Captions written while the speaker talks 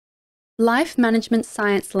Life Management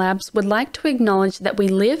Science Labs would like to acknowledge that we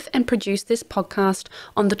live and produce this podcast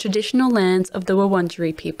on the traditional lands of the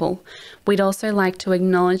Wurundjeri people. We'd also like to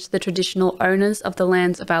acknowledge the traditional owners of the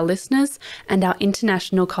lands of our listeners and our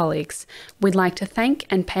international colleagues. We'd like to thank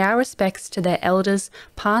and pay our respects to their elders,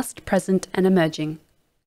 past, present, and emerging.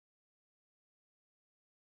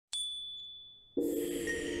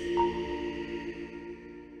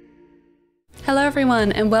 Hello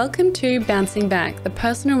everyone and welcome to Bouncing Back, the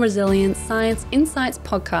Personal Resilience Science Insights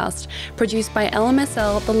podcast produced by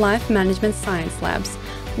LMSL, the Life Management Science Labs.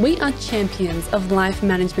 We are champions of life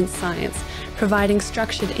management science, providing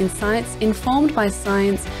structured insights informed by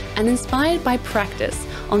science and inspired by practice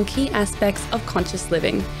on key aspects of conscious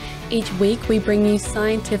living. Each week we bring you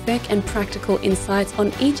scientific and practical insights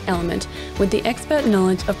on each element with the expert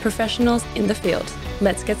knowledge of professionals in the field.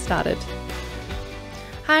 Let's get started.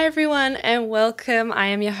 Hi everyone and welcome. I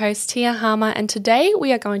am your host Tia Harmer and today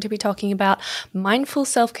we are going to be talking about mindful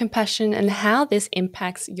self-compassion and how this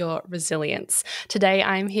impacts your resilience. Today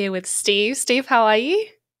I'm here with Steve. Steve, how are you?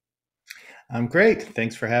 I'm great.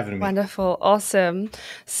 Thanks for having me. Wonderful. Awesome.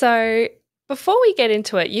 So before we get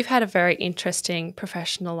into it, you've had a very interesting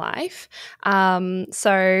professional life. As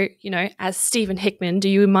Steven Hickman, do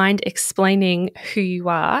you mind explaining who you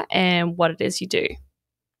are and what it is you do?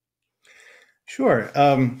 Sure.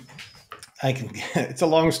 It's a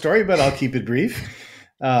long story, but I'll keep it brief.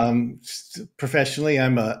 Professionally,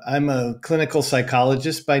 I'm a clinical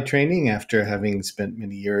psychologist by training after having spent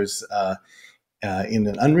many years in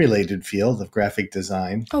an unrelated field of graphic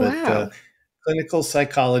design. Wow. Clinical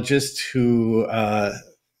psychologist who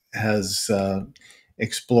has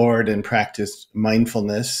explored and practiced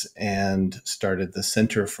mindfulness and started the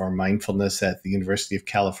Center for Mindfulness at the University of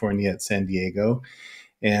California at San Diego.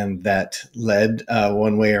 And that led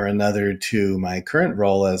one way or another to my current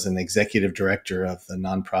role as an executive director of the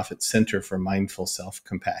nonprofit Center for Mindful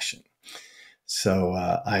Self-Compassion. So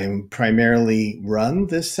I primarily run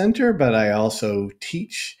this center, but I also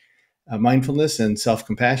teach mindfulness and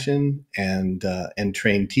self-compassion and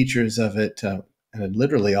train teachers of it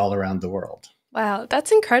literally all around the world. Wow,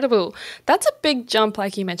 that's incredible. That's a big jump,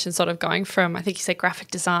 like you mentioned, sort of going from, I think you said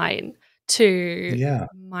graphic design to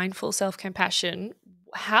mindful self-compassion.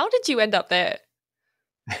 How did you end up there?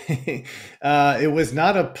 It was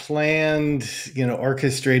not a planned,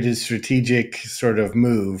 orchestrated, strategic sort of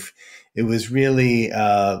move. It was really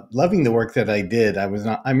loving the work that I did.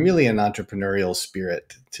 I'm really an entrepreneurial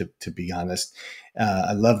spirit, to be honest.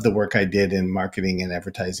 I love the work I did in marketing and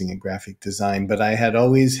advertising and graphic design, but I had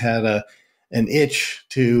always had an itch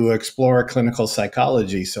to explore clinical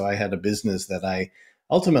psychology. So I had a business that I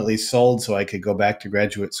ultimately sold so I could go back to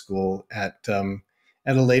graduate school at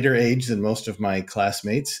a later age than most of my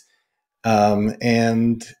classmates,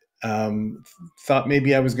 and thought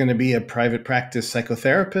maybe I was going to be a private practice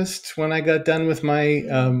psychotherapist when I got done with my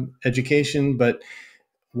education. But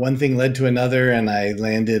one thing led to another, and I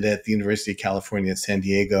landed at the University of California at San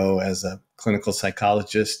Diego as a clinical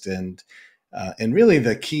psychologist. And really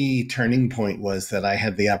the key turning point was that I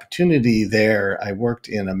had the opportunity there. I worked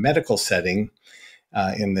in a medical setting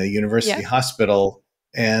in the university hospital,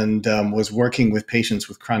 and was working with patients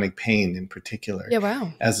with chronic pain in particular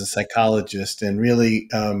as a psychologist, and really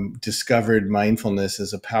discovered mindfulness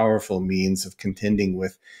as a powerful means of contending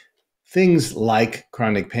with things like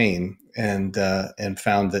chronic pain, and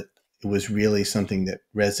found that it was really something that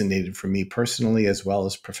resonated for me personally as well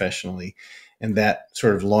as professionally. And that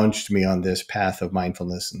sort of launched me on this path of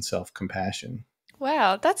mindfulness and self-compassion.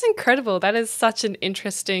 Wow, that's incredible. That is such an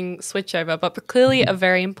interesting switchover, but clearly a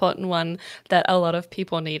very important one that a lot of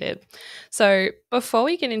people needed. So before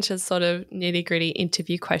we get into sort of nitty-gritty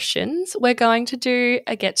interview questions, we're going to do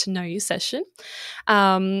a get to know you session.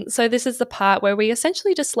 So this is the part where we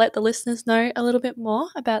essentially just let the listeners know a little bit more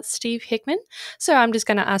about Steve Hickman. So I'm just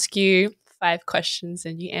going to ask you 5 questions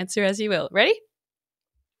and you answer as you will. Ready?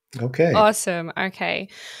 Okay. Awesome. Okay.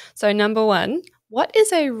 So number 1, what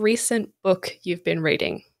is a recent book you've been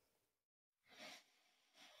reading?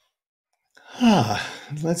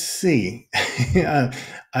 Let's see. I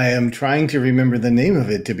am trying to remember the name of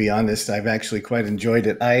it, to be honest. I've actually quite enjoyed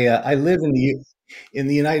it. I live in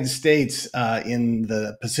the United States, in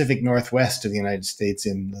the Pacific Northwest of the United States,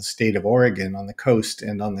 in the state of Oregon on the coast.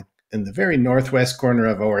 And in the very northwest corner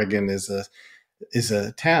of Oregon is a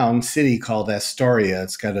city called Astoria.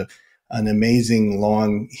 It's got an amazing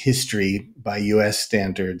long history by U.S.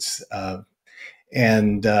 standards.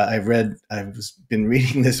 And I've been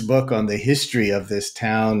reading this book on the history of this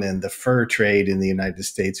town and the fur trade in the United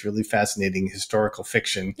States. Really fascinating historical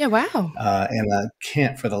fiction. Yeah, wow. And I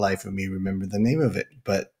can't for the life of me remember the name of it.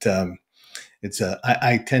 But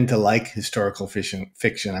I tend to like historical fiction.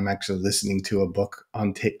 I'm actually listening to a book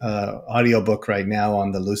on audiobook right now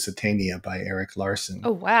on the Lusitania by Eric Larson.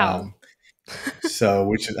 Oh, wow.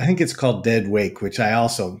 Which I think it's called Dead Wake, which I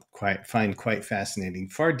also find quite fascinating,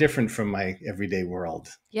 far different from my everyday world.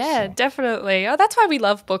 Yeah, definitely. Oh, that's why we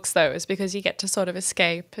love books, though, is because you get to sort of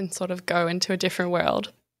escape and sort of go into a different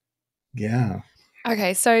world. Yeah.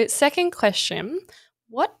 Okay, so second question.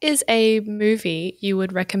 What is a movie you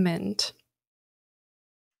would recommend?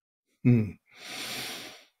 This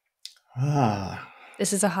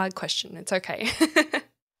is a hard question. It's okay.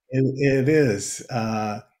 It is.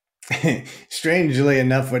 Strangely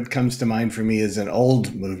enough, what comes to mind for me is an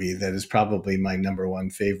old movie that is probably my number one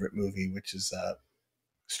favorite movie, which is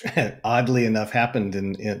oddly enough happened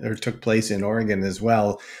or took place in Oregon as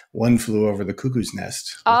well. One Flew Over the Cuckoo's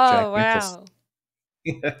Nest with Jack Nicholson.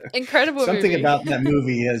 Incredible Something movie. about that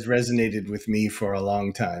movie has resonated with me for a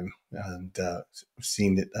long time, and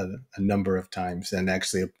seen it a number of times. And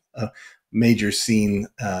actually, a major scene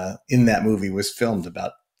in that movie was filmed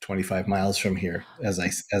about 25 miles from here, as I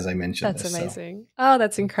mentioned. That's amazing. Oh,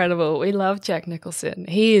 that's incredible. We love Jack Nicholson.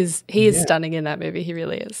 He is stunning in that movie. He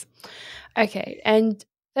really is. Okay, and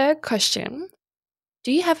third question.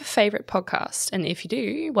 Do you have a favorite podcast? And if you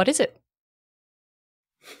do, what is it?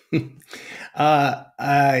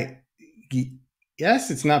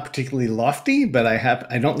 Yes, it's not particularly lofty, but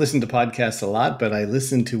I don't listen to podcasts a lot, but I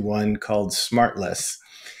listen to one called Smartless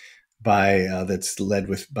that's led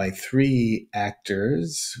by three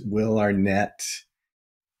actors, Will Arnett,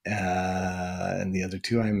 and the other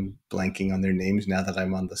two, I'm blanking on their names now that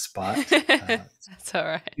I'm on the spot. That's all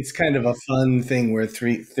right. It's kind of a fun thing where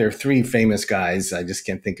they're three famous guys. I just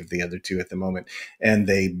can't think of the other two at the moment. And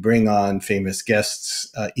they bring on famous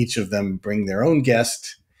guests. Each of them bring their own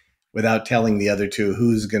guest without telling the other two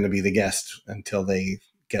who's going to be the guest until they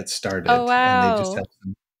get started. Oh, wow. And they just have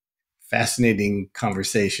some fascinating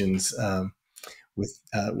conversations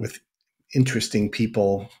with interesting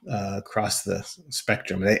people across the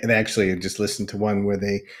spectrum. They actually just listened to one where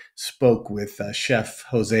they spoke with Chef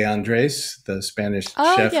Jose Andres, the Spanish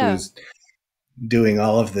chef who's doing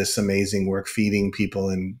all of this amazing work feeding people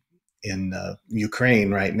in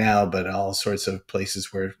Ukraine right now, but all sorts of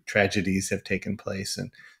places where tragedies have taken place,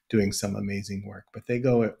 and doing some amazing work. But they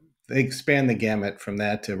span the gamut from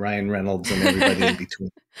that to Ryan Reynolds and everybody in between.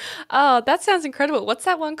 Oh, that sounds incredible. What's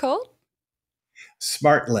that one called?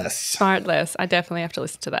 Smartless. Smartless. I definitely have to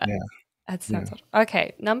listen to that. Yeah. That sounds awesome.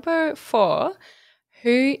 Okay, number 4.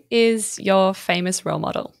 Who is your famous role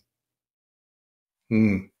model?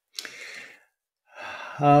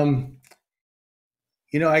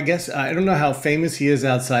 I guess I don't know how famous he is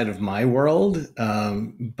outside of my world,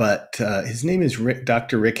 but his name is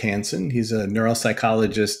Dr. Rick Hansen. He's a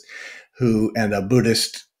neuropsychologist and a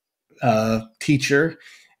Buddhist teacher,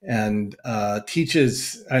 and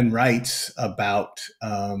teaches and writes about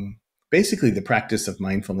basically the practice of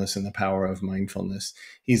mindfulness and the power of mindfulness.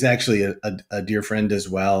 He's actually a dear friend as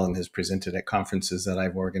well, and has presented at conferences that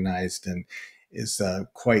I've organized, and is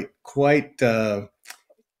quite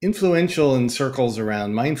influential in circles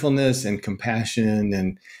around mindfulness and compassion,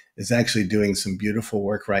 and is actually doing some beautiful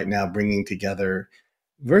work right now, bringing together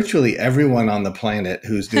virtually everyone on the planet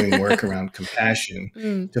who's doing work around compassion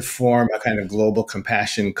to form a kind of global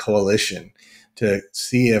compassion coalition to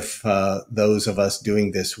see if those of us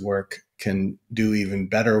doing this work can do even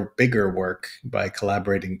better, bigger work by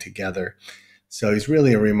collaborating together. So he's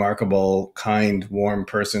really a remarkable, kind, warm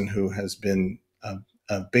person who has been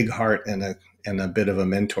a big heart and a bit of a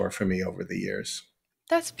mentor for me over the years.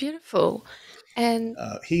 That's beautiful. And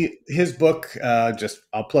his book,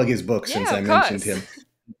 I'll plug his book since I mentioned him.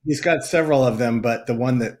 He's got several of them, but the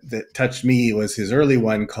one that touched me was his early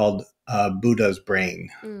one called Buddha's Brain.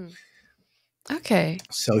 Okay.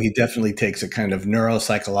 So he definitely takes a kind of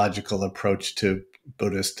neuropsychological approach to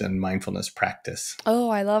Buddhist and mindfulness practice. Oh,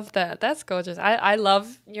 I love that. That's gorgeous. I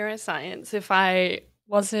love neuroscience. If I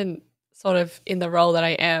wasn't sort of in the role that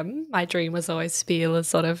I am, my dream was always to be a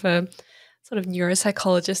sort of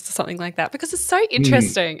neuropsychologist or something like that, because it's so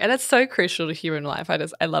interesting and it's so crucial to human life. I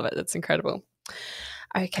love it. It's incredible.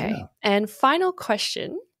 Okay. Yeah. And final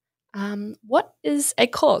question. What is a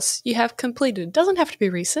course you have completed? It doesn't have to be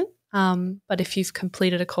recent, but if you've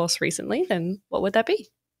completed a course recently, then what would that be?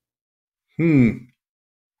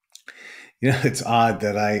 It's odd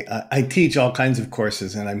that I teach all kinds of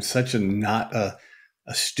courses, and I'm such not a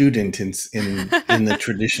student in the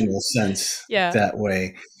traditional sense that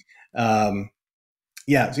way.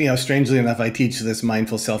 Strangely enough, I teach this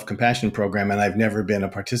mindful self-compassion program, and I've never been a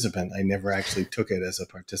participant. I never actually took it as a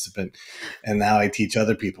participant, and now I teach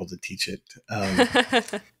other people to teach it.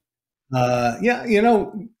 Yeah,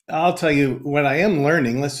 I'll tell you what I am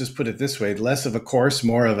learning. Let's just put it this way: less of a course,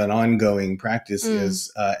 more of an ongoing practice. Mm.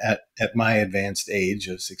 Is at my advanced age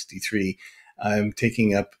of 63, I'm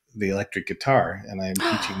taking up the electric guitar, and I'm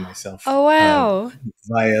teaching myself Oh, wow.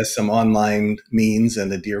 via some online means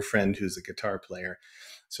and a dear friend who's a guitar player.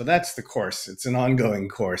 So that's the course. It's an ongoing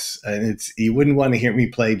course, and you wouldn't want to hear me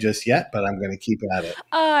play just yet, but I'm going to keep at it.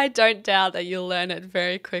 Oh, I don't doubt that you'll learn it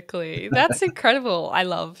very quickly. That's incredible. I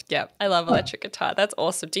love Huh. electric guitar. That's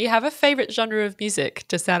awesome. Do you have a favorite genre of music,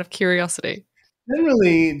 just out of curiosity?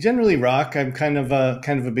 Generally rock. I'm kind of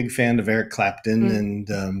a big fan of Eric Clapton Mm.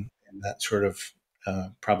 and that sort of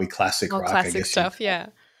probably classic More rock, I classic guess you'd stuff, call yeah.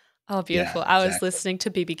 Oh, it. Yeah, beautiful. I was exactly. listening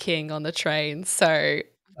to BB King on the train, so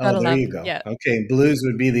Oh, gotta there love, you go. yeah. Okay, blues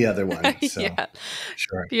would be the other one. So Yeah.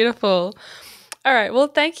 sure. Beautiful. All right. Well,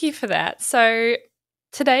 thank you for that. So,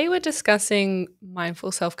 today we're discussing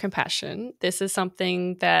mindful self compassion. This is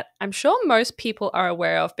something that I'm sure most people are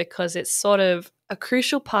aware of because it's sort of a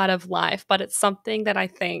crucial part of life, but it's something that I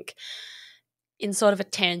think, in sort of a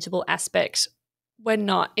tangible aspect, we're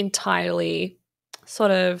not entirely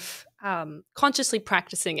sort of consciously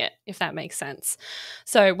practicing it, if that makes sense.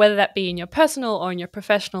 So, whether that be in your personal or in your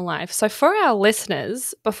professional life. So, for our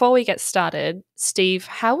listeners, before we get started, Steve,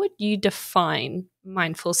 how would you define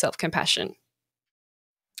mindful self compassion?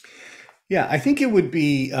 Yeah, I think it would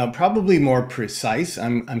be probably more precise.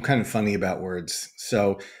 I'm kind of funny about words.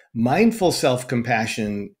 So mindful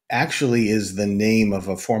self-compassion actually is the name of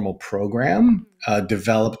a formal program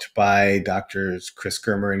developed by doctors Chris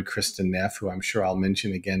Germer and Kristen Neff, who I'm sure I'll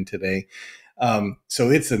mention again today. So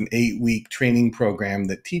it's an 8-week training program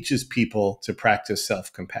that teaches people to practice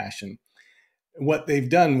self-compassion. What they've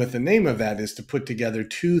done with the name of that is to put together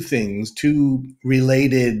two things, two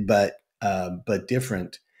related but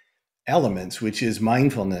different elements, which is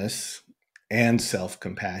mindfulness and self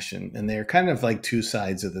compassion. And they're kind of like two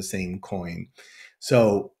sides of the same coin.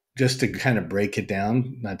 So, just to kind of break it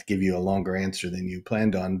down, not to give you a longer answer than you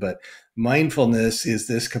planned on, but mindfulness is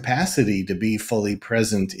this capacity to be fully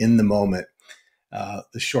present in the moment.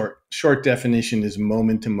 The short definition is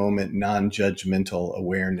moment to moment, non judgmental Mm.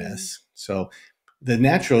 awareness. So, the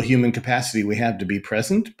natural human capacity we have to be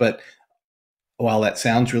present, but while that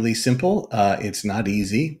sounds really simple, it's not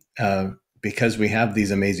easy because we have these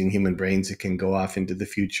amazing human brains that can go off into the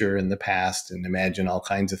future and the past and imagine all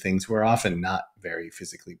kinds of things. We're often not very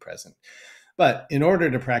physically present. But in order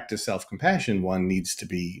to practice self compassion, one needs to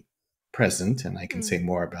be present. And I can Mm. say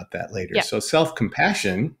more about that later. Yeah. So, self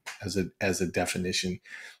compassion, as a definition,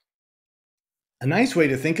 a nice way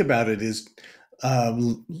to think about it is uh,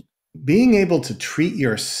 being able to treat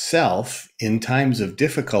yourself in times of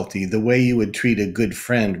difficulty the way you would treat a good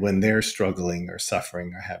friend when they're struggling or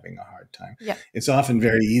suffering or having a hard time. Yeah. It's often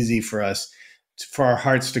very easy for us, for our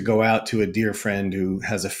hearts to go out to a dear friend who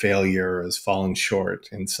has a failure or has fallen short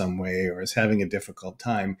in some way or is having a difficult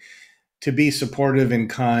time, to be supportive and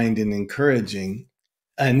kind and encouraging.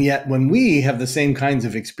 And yet, when we have the same kinds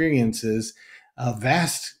of experiences, a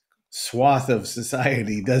vast swath of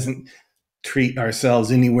society doesn't treat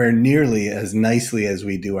ourselves anywhere nearly as nicely as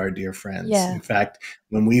we do our dear friends. Yeah. In fact,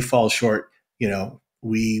 when we fall short,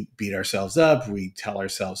 we beat ourselves up. We tell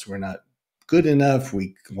ourselves we're not good enough.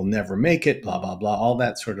 We will never make it, blah, Mm. blah, blah, all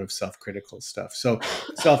that sort of self critical stuff. So,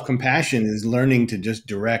 self compassion is learning to just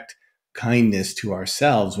direct kindness to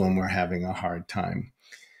ourselves when we're having a hard time.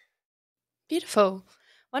 Beautiful.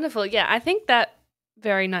 Wonderful. Yeah, I think that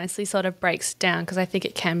very nicely sort of breaks down because I think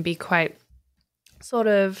it can be quite sort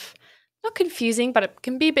of not confusing, but it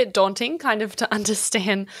can be a bit daunting kind of to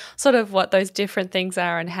understand sort of what those different things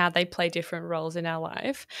are and how they play different roles in our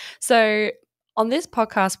life. So on this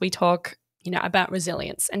podcast, we talk, about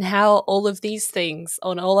resilience and how all of these things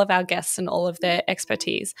on all of our guests and all of their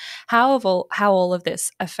expertise, how all of this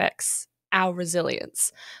affects our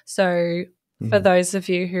resilience. So for Mhm. those of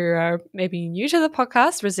you who are maybe new to the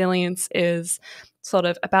podcast, resilience is sort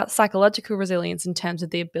of about psychological resilience in terms of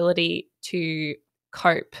the ability to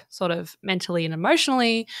cope sort of mentally and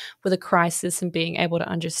emotionally with a crisis and being able to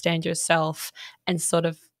understand yourself and sort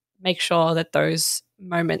of make sure that those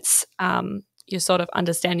moments you're sort of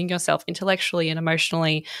understanding yourself intellectually and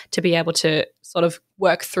emotionally to be able to sort of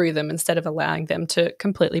work through them instead of allowing them to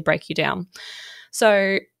completely break you down.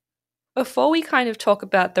 So before we kind of talk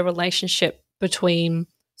about the relationship between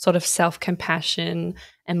sort of self compassion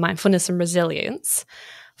and mindfulness and resilience,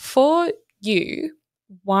 for you,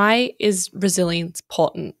 why is resilience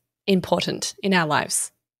important in our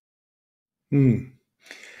lives? Hmm.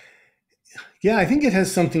 Yeah, I think it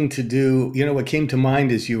has something to do. What came to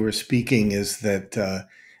mind as you were speaking is that, at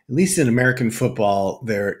least in American football,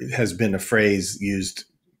 there has been a phrase used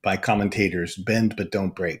by commentators, bend but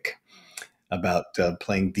don't break, about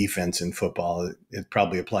playing defense in football. It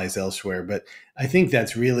probably applies elsewhere, but I think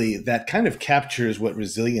that's really, that kind of captures what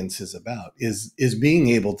resilience is about, is being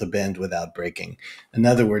able to bend without breaking. In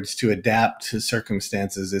other words, to adapt to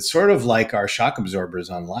circumstances. It's sort of like our shock absorbers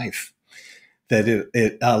on life, that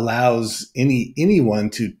it allows anyone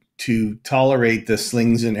to tolerate the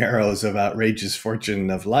slings and arrows of outrageous fortune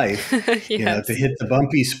of life, Yes. to hit the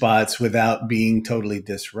bumpy spots without being totally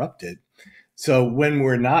disrupted. So when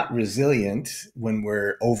we're not resilient, when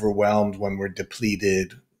we're overwhelmed, when we're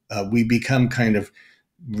depleted, we become kind of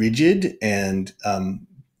rigid and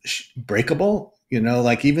breakable.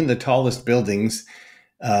 Like even the tallest buildings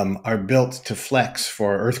are built to flex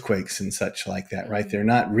for earthquakes and such like that, right? They're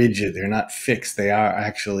not rigid. They're not fixed. They are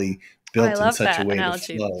actually built in such a way to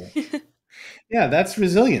flow. Yeah, that's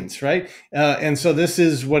resilience, right? And so this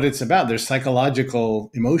is what it's about. There's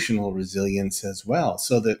psychological, emotional resilience as well.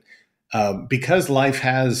 So that because life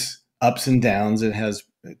has ups and downs, it has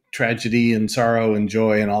tragedy and sorrow and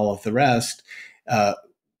joy and all of the rest.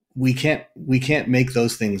 We can't make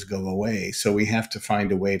those things go away. So we have to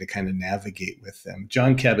find a way to kind of navigate with them.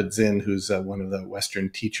 John Kabat-Zinn, who's one of the Western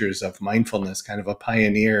teachers of mindfulness, kind of a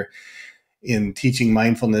pioneer in teaching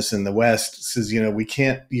mindfulness in the West, says, you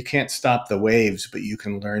can't stop the waves, but you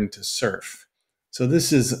can learn to surf. So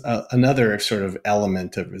this is another sort of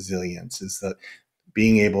element of resilience, is that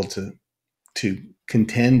being able to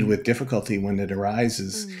contend with difficulty when it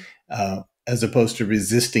arises, as opposed to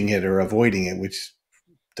resisting it or avoiding it, which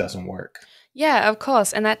doesn't work. Yeah, of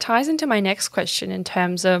course. And that ties into my next question in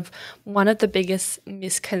terms of one of the biggest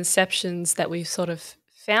misconceptions that we've sort of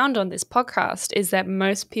found on this podcast is that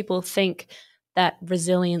most people think that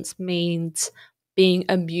resilience means being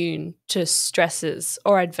immune to stresses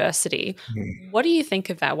or adversity. What do you think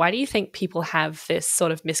of that? Why do you think people have this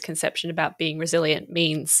sort of misconception about being resilient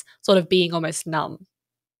means sort of being almost numb?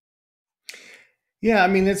 Yeah, I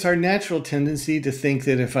mean, it's our natural tendency to think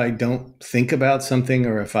that if I don't think about something,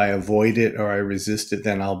 or if I avoid it or I resist it,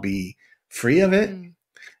 then I'll be free of it.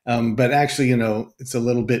 But actually, it's a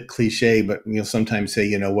little bit cliche, but you'll sometimes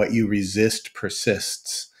say, what you resist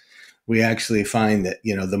persists. We actually find that,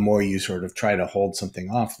 the more you sort of try to hold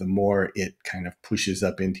something off, the more it kind of pushes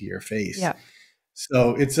up into your face. Yeah.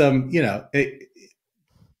 So it's,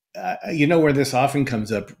 where this often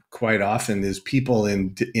comes up quite often is people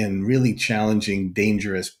in really challenging,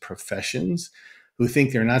 dangerous professions who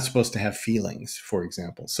think they're not supposed to have feelings, for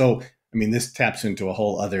example. So, I mean, this taps into a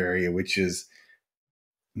whole other area, which is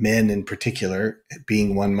men in particular,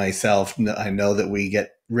 being one myself. I know that we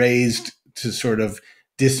get raised to sort of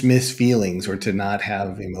dismiss feelings or to not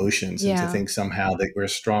have emotions, and to think somehow that we're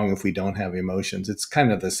strong if we don't have emotions. It's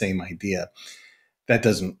kind of the same idea. That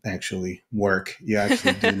doesn't actually work. You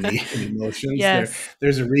actually do need emotions. Yes.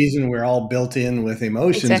 There's a reason we're all built in with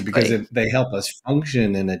emotions, Exactly. because they help us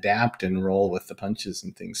function and adapt and roll with the punches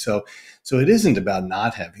and things. So it isn't about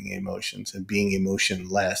not having emotions and being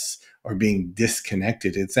emotionless or being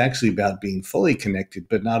disconnected. It's actually about being fully connected,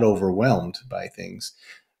 but not overwhelmed by things,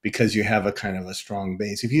 because you have a kind of a strong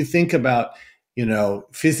base. If you think about,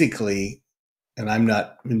 physically, and I'm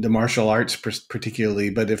not into martial arts particularly,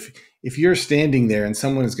 but if you're standing there and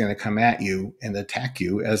someone is going to come at you and attack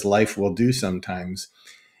you, as life will do sometimes,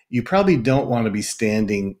 you probably don't want to be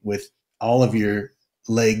standing with all of your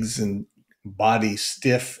legs and body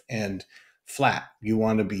stiff and flat. You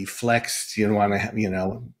want to be flexed. You want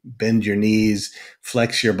to, bend your knees,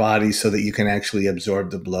 flex your body so that you can actually absorb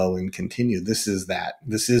the blow and continue. This is that.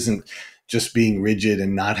 This isn't just being rigid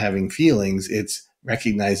and not having feelings. It's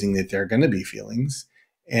recognizing that there are going to be feelings,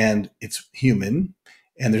 and it's human,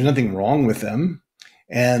 and there's nothing wrong with them,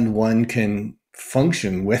 and one can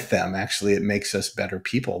function with them. Actually, it makes us better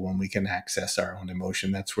people when we can access our own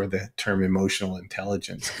emotion. That's where the term emotional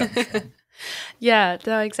intelligence comes from. Yeah,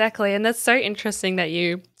 no, exactly. And that's so interesting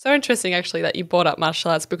actually that you brought up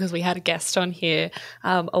martial arts, because we had a guest on here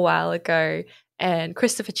a while ago, and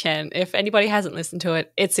Christopher Chen. If anybody hasn't listened to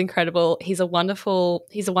it, it's incredible. He's a wonderful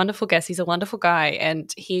guest. He's a wonderful guy,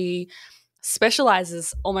 and he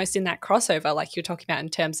specializes almost in that crossover, like you're talking about, in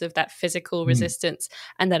terms of that physical resistance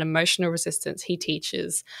and that emotional resistance. He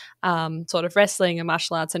teaches sort of wrestling and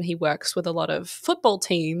martial arts, and he works with a lot of football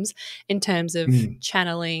teams in terms of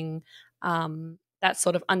channeling that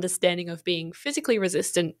sort of understanding of being physically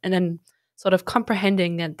resistant, and then sort of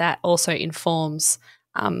comprehending that also informs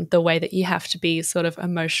the way that you have to be sort of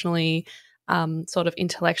emotionally sort of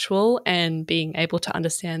intellectual, and being able to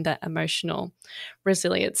understand that emotional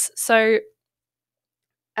resilience. So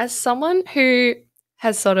as someone who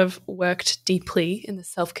has sort of worked deeply in the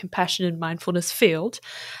self-compassion and mindfulness field.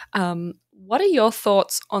 What are your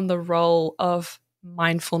thoughts on the role of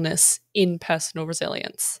mindfulness in personal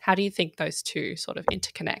resilience? How do you think those two sort of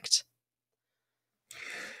interconnect?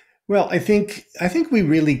 Well, I think we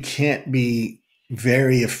really can't be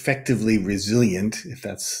very effectively resilient, if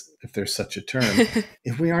there's such a term,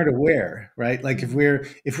 if we aren't aware, right? Like if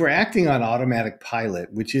we're acting on automatic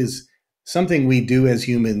pilot, which is something we do as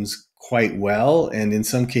humans quite well, and in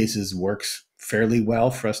some cases works fairly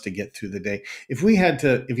well for us to get through the day. If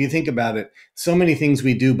you think about it, so many things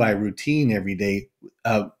we do by routine every day,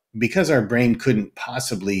 because our brain couldn't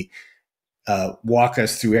possibly walk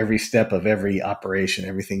us through every step of every operation,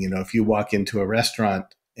 everything. If you walk into a restaurant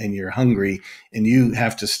and you're hungry and you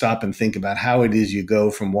have to stop and think about how it is you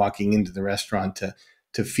go from walking into the restaurant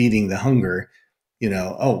to feeding the hunger,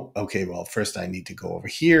 oh, okay, well, first I need to go over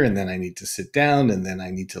here and then I need to sit down and then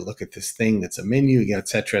I need to look at this thing that's a menu, et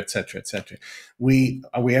cetera, et cetera, et cetera. We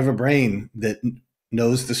have a brain that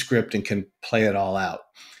knows the script and can play it all out.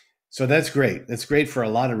 So that's great. That's great for a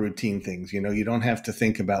lot of routine things. You don't have to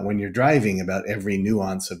think about when you're driving about every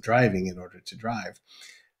nuance of driving in order to drive.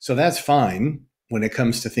 So that's fine when it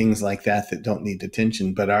comes to things like that don't need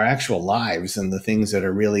attention. But our actual lives and the things that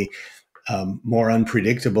are really more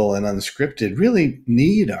unpredictable and unscripted really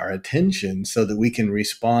need our attention so that we can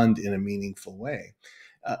respond in a meaningful way.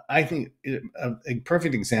 I think a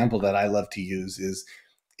perfect example that I love to use is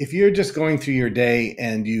if you're just going through your day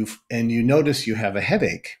and you notice you have a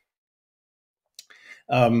headache.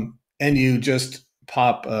 And you just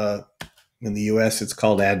pop, in the US, it's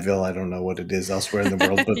called Advil. I don't know what it is elsewhere in the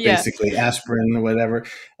world, but Yeah. basically aspirin or whatever.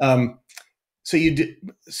 So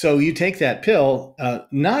you take that pill,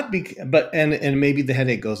 and maybe the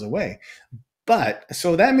headache goes away. But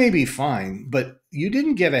so that may be fine, but you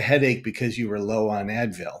didn't get a headache because you were low on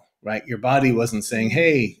Advil, right? Your body wasn't saying,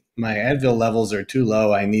 hey, my Advil levels are too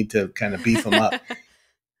low. I need to kind of beef them up.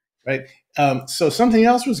 Right. So something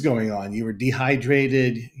else was going on. You were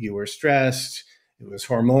dehydrated. You were stressed. It was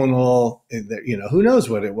hormonal. Who knows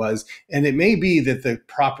what it was. And it may be that the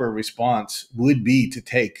proper response would be to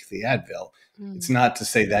take the Advil. It's not to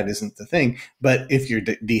say that isn't the thing. But if you're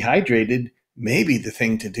dehydrated, maybe the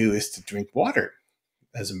thing to do is to drink water,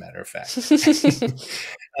 as a matter of fact.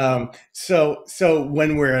 So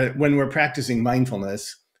when we're practicing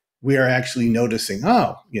mindfulness, we are actually noticing,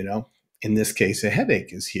 in this case, a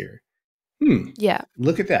headache is here. Yeah.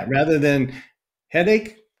 Look at that. Rather than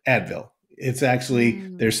headache, Advil. It's actually,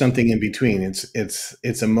 there's something in between.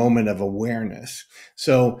 It's a moment of awareness.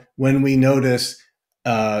 So when we notice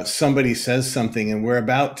somebody says something and we're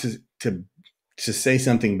about to say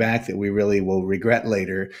something back that we really will regret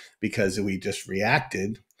later because we just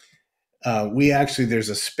reacted, there's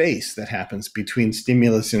a space that happens between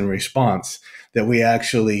stimulus and response that we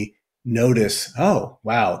actually notice, oh,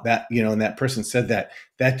 wow, and that person said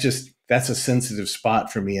that's a sensitive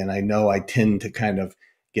spot for me. And I know I tend to kind of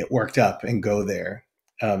get worked up and go there.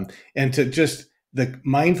 And to just, the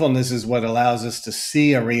mindfulness is what allows us to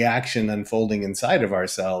see a reaction unfolding inside of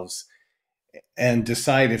ourselves and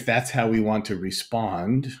decide if that's how we want to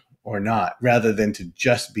respond or not, rather than to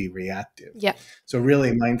just be reactive. Yeah. So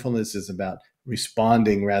really, mindfulness is about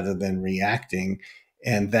responding rather than reacting.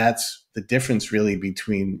 And that's the difference really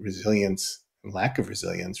between resilience and lack of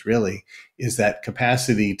resilience, really, is that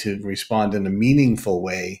capacity to respond in a meaningful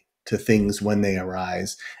way to things when they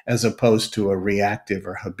arise, as opposed to a reactive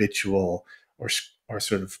or habitual or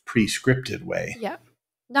sort of pre-scripted way. Yeah.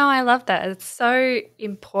 No, I love that. It's so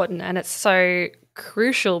important and it's so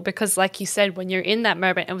crucial because, like you said, when you're in that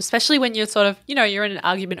moment, and especially when you're sort of, you're in an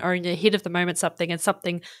argument or in the heat of the moment,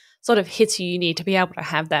 something sort of hits you, you need to be able to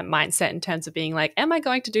have that mindset in terms of being like, am I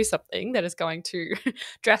going to do something that is going to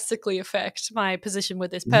drastically affect my position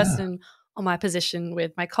with this person or my position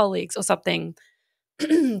with my colleagues or something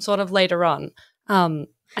sort of later on. And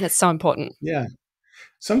it's so important. Yeah.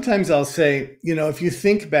 Sometimes I'll say, if you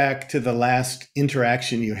think back to the last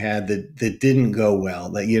interaction you had that didn't go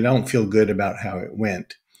well, that you don't feel good about how it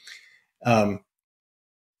went,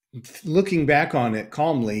 looking back on it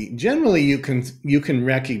calmly, generally you can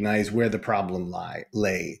recognize where the problem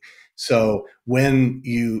lay. So when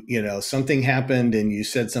something happened and you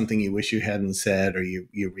said something you wish you hadn't said, or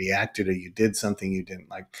you reacted, or you did something you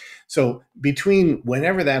didn't like. So between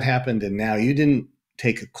whenever that happened and now, you didn't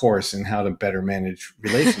take a course in how to better manage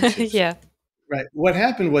relationships. Yeah. Right. What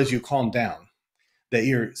happened was you calmed down, that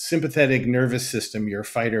your sympathetic nervous system, your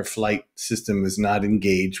fight or flight system is not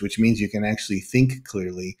engaged, which means you can actually think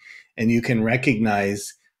clearly and you can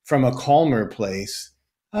recognize from a calmer place,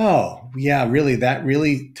 oh, yeah, really, that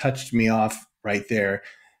really touched me off right there.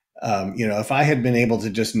 If I had been able to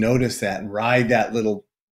just notice that and ride that little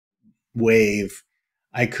wave,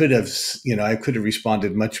 I could have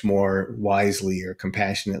responded much more wisely or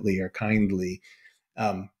compassionately or kindly.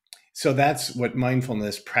 So that's what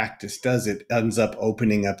mindfulness practice does. It ends up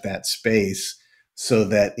opening up that space so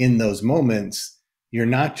that in those moments, you're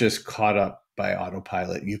not just caught up by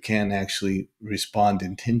autopilot. You can actually respond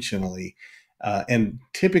intentionally and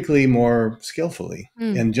typically more skillfully.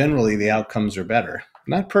 And generally, the outcomes are better.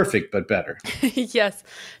 Not perfect, but better. Yes,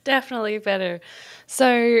 definitely better.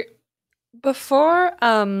 So before,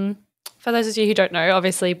 for those of you who don't know,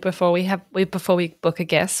 obviously before we book a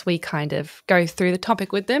guest, we kind of go through the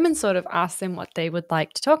topic with them and sort of ask them what they would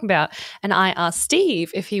like to talk about. And I asked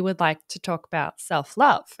Steve if he would like to talk about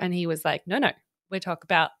self-love, and he was like, no, we talk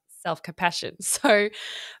about self-compassion. So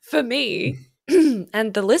for me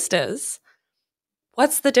and the listeners,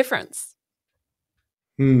 what's the difference?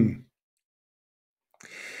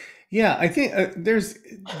 Yeah, I think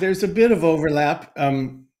there's a bit of overlap.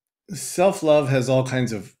 Self-love has all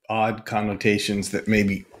kinds of odd connotations that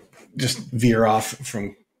maybe just veer off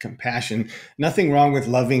from compassion. Nothing wrong with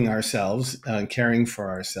loving ourselves, caring for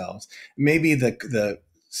ourselves. Maybe the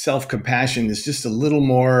self-compassion is just a little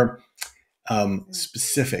more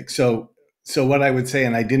specific. So what I would say,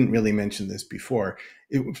 and I didn't really mention this before,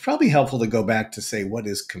 it was probably helpful to go back to say, what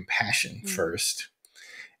is compassion first?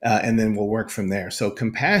 And then we'll work from there. So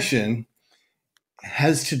compassion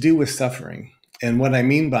has to do with suffering. And what I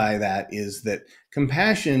mean by that is that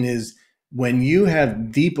compassion is when you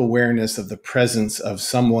have deep awareness of the presence of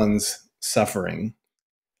someone's suffering,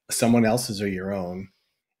 someone else's or your own,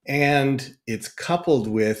 and it's coupled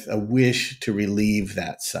with a wish to relieve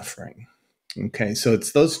that suffering. Okay, so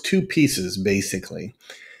it's those two pieces, basically.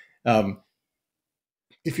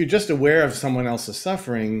 If you're just aware of someone else's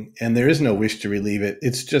suffering and there is no wish to relieve it,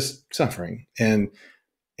 it's just suffering. And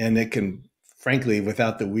it can, frankly,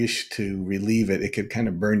 without the wish to relieve it, it could kind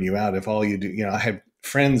of burn you out if all you do. I had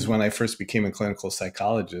friends when I first became a clinical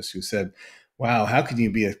psychologist who said, wow, how can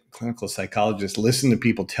you be a clinical psychologist, listen to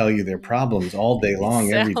people tell you their problems all day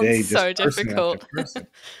long, every day, just so person difficult. after person.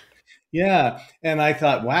 Yeah. And I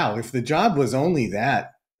thought, wow, if the job was only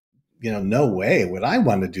that, no way would I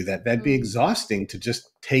want to do that. That'd be exhausting to just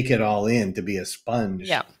take it all in, to be a sponge.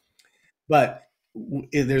 Yeah. But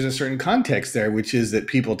there's a certain context there, which is that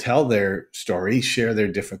people tell their story, share their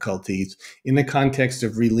difficulties in the context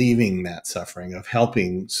of relieving that suffering, of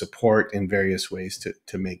helping support in various ways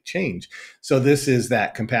to make change. So this is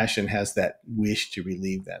that compassion has that wish to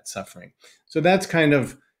relieve that suffering. So that's kind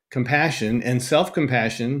of compassion. And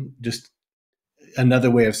self-compassion, just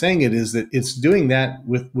another way of saying it, is that it's doing that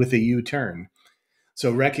with a U-turn.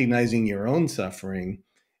 So recognizing your own suffering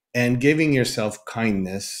and giving yourself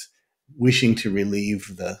kindness, wishing to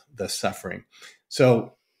relieve the suffering.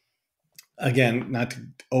 So again, not to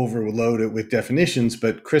overload it with definitions,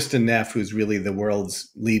 but Kristen Neff, who's really the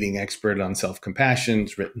world's leading expert on self-compassion,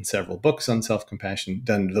 has written several books on self-compassion,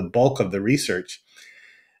 done the bulk of the research,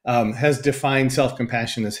 has defined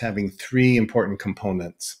self-compassion as having three important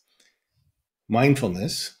components.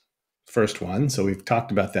 Mindfulness, first one. So we've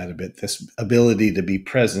talked about that a bit, this ability to be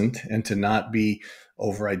present and to not be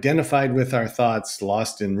over-identified with our thoughts,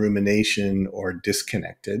 lost in rumination, or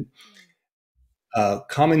disconnected.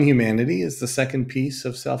 Common humanity is the second piece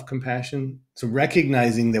of self-compassion. So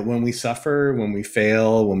recognizing that when we suffer, when we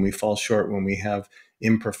fail, when we fall short, when we have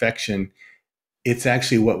imperfection, it's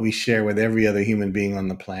actually what we share with every other human being on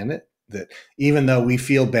the planet. That even though we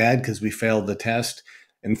feel bad because we failed the test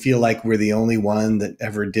and feel like we're the only one that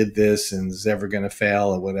ever did this and is ever going to fail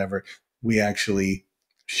or whatever, we actually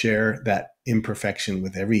share that imperfection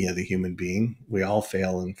with every other human being. We all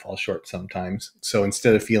fail and fall short sometimes. So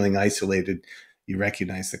instead of feeling isolated, you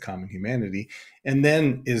recognize the common humanity. And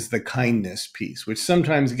then is the kindness piece, which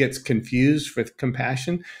sometimes gets confused with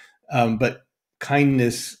compassion. But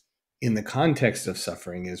kindness in the context of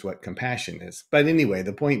suffering is what compassion is. But anyway,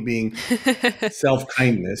 the point being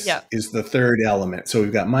self-kindness is the third element. So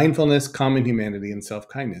we've got mindfulness, common humanity, and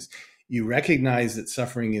self-kindness. You recognize that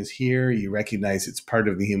suffering is here. You recognize it's part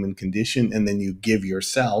of the human condition. And then you give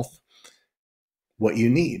yourself what you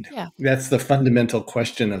need. Yeah. That's the fundamental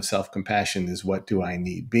question of self-compassion, is what do I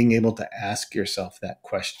need? Being able to ask yourself that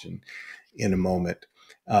question in a moment,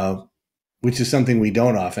 which is something we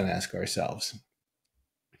don't often ask ourselves.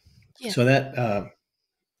 Yeah. So that,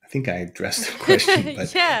 I think I addressed the question,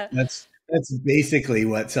 but that's basically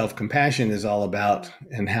what self-compassion is all about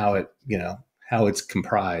and how it, how it's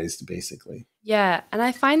comprised, basically. Yeah. And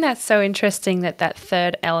I find that so interesting that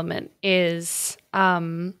third element is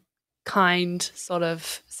kind sort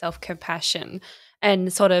of self-compassion.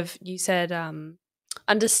 And sort of, you said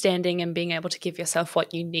understanding and being able to give yourself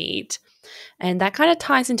what you need. And that kind of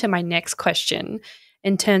ties into my next question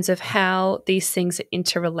in terms of how these things are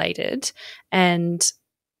interrelated. And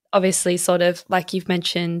obviously, sort of like you've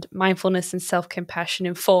mentioned, mindfulness and self-compassion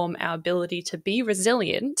inform our ability to be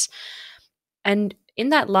resilient. And in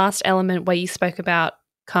that last element where you spoke about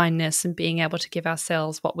kindness and being able to give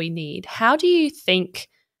ourselves what we need, how do you think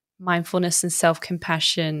mindfulness and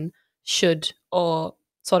self-compassion should, or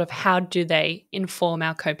sort of how do they inform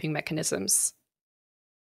our coping mechanisms?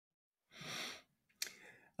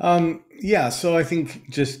 Yeah, so I think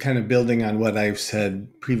just kind of building on what I've said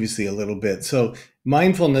previously a little bit. So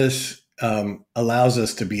mindfulness allows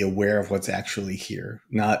us to be aware of what's actually here,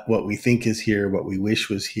 not what we think is here, what we wish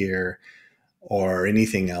was here, or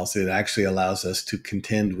anything else. It actually allows us to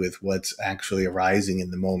contend with what's actually arising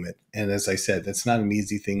in the moment. And as I said, that's not an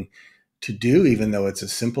easy thing to do, even though it's a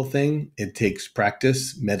simple thing. It takes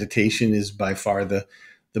practice. Meditation is by far the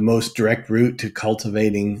most direct route to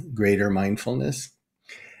cultivating greater mindfulness.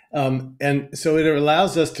 And so it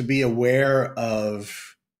allows us to be aware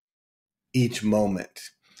of each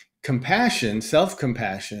moment. Compassion,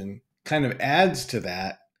 self-compassion, kind of adds to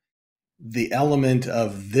that the element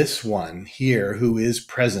of this one here who is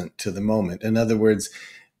present to the moment. In other words,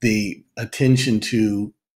 the attention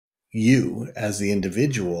to you as the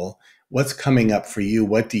individual, what's coming up for you,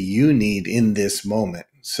 what do you need in this moment?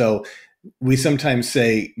 So we sometimes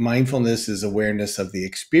say mindfulness is awareness of the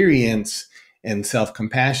experience, and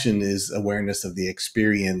self-compassion is awareness of the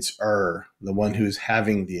experiencer, the one who's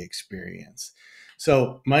having the experience.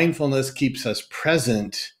 So mindfulness keeps us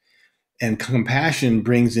present, and compassion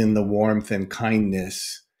brings in the warmth and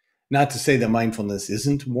kindness. Not to say that mindfulness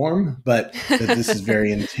isn't warm, but that this is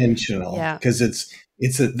very intentional, because it's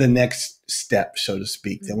the next step, so to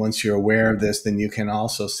speak, that once you're aware of this, then you can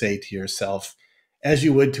also say to yourself, as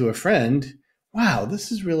you would to a friend, wow,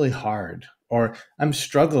 this is really hard, or I'm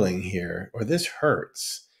struggling here, or this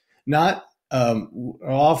hurts. Not, I'll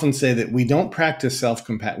often say that we don't practice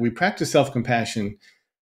self-compassion. We practice self-compassion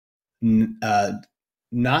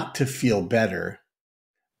not to feel better,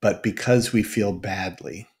 but because we feel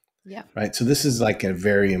badly. Yeah. Right. So this is like a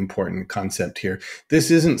very important concept here.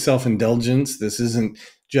 This isn't self-indulgence. This isn't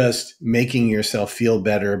just making yourself feel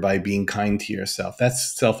better by being kind to yourself.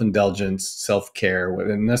 That's self-indulgence, self-care,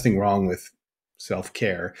 and nothing wrong with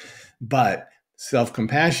self-care. But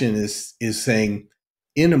self-compassion is saying,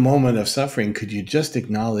 in a moment of suffering, could you just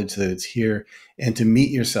acknowledge that it's here and to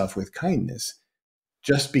meet yourself with kindness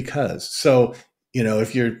just because? So,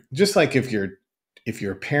 if you're just like, if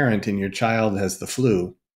you're a parent and your child has the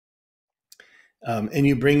flu, and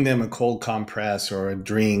you bring them a cold compress or a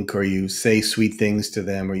drink, or you say sweet things to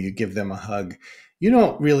them, or you give them a hug, you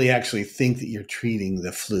don't really actually think that you're treating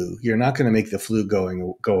the flu. You're not going to make the flu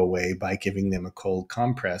go away by giving them a cold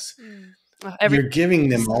compress. You're giving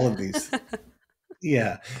them all of these.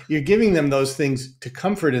 Yeah. You're giving them those things to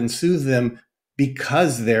comfort and soothe them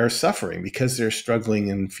because they're suffering, because they're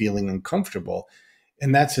struggling and feeling uncomfortable.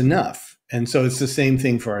 And that's enough. And so it's the same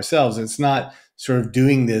thing for ourselves. It's not sort of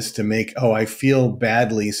doing this to make, oh, I feel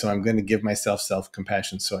badly, so I'm going to give myself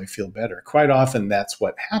self-compassion so I feel better. Quite often that's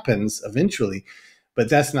what happens eventually, but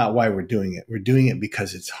that's not why we're doing it. We're doing it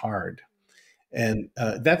because it's hard. And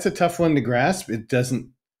that's a tough one to grasp. It doesn't,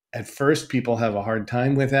 at first, people have a hard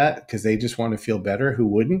time with that because they just want to feel better. Who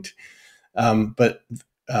wouldn't? But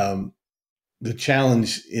the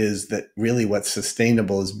challenge is that really what's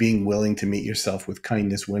sustainable is being willing to meet yourself with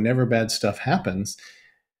kindness whenever bad stuff happens,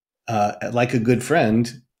 like a good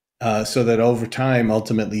friend, so that over time,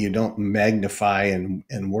 ultimately, you don't magnify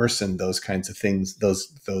and worsen those kinds of things,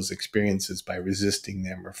 those experiences, by resisting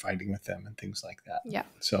them or fighting with them and things like that. Yeah.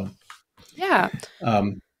 So, yeah.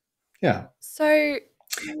 Yeah. So,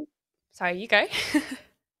 sorry, you go.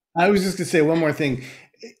 I was just going to say one more thing.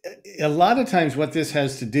 A lot of times what this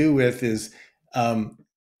has to do with is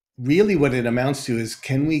really what it amounts to is,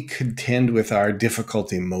 can we contend with our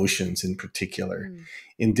difficult emotions in particular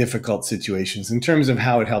in difficult situations, in terms of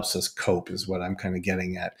how it helps us cope, is what I'm kind of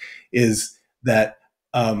getting at, is that,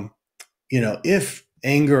 if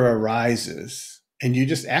anger arises and you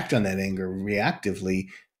just act on that anger reactively,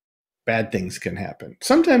 bad things can happen.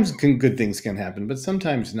 Sometimes good things can happen, but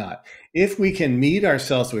sometimes not. If we can meet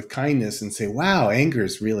ourselves with kindness and say, wow, anger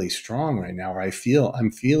is really strong right now, or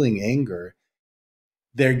I'm feeling anger,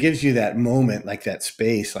 there gives you that moment, like that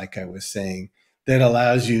space, like I was saying, that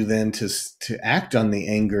allows you then to act on the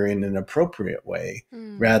anger in an appropriate way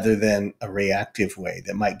rather than a reactive way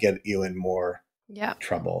that might get you in more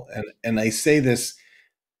trouble. And I say this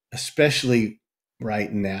especially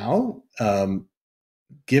right now,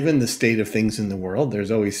 given the state of things in the world,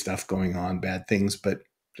 there's always stuff going on, bad things, but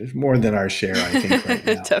there's more than our share, I think, right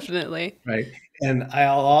now. Definitely. Right. And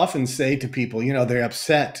I'll often say to people, they're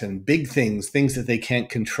upset and big things that they can't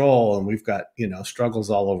control. And we've got, struggles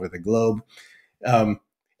all over the globe.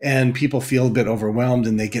 And people feel a bit overwhelmed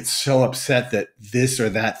and they get so upset that this or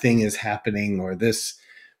that thing is happening, or this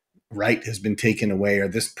right has been taken away, or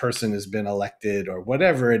this person has been elected, or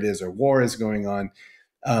whatever it is, or war is going on.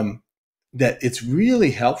 That it's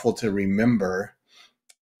really helpful to remember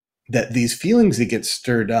that these feelings that get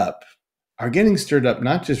stirred up are getting stirred up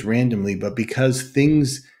not just randomly, but because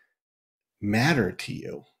things matter to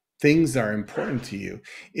you. Things are important to you.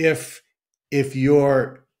 If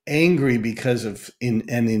you're angry because of an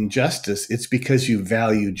injustice, it's because you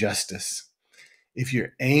value justice. If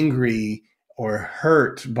you're angry or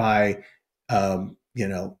hurt by,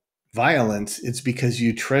 violence, it's because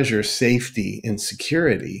you treasure safety and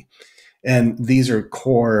security. And these are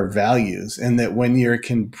core values. And that when you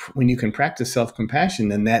can practice self-compassion,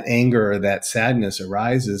 then that anger or that sadness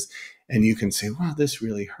arises and you can say, wow, this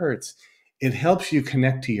really hurts. It helps you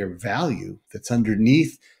connect to your value that's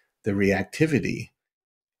underneath the reactivity.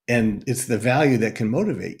 And it's the value that can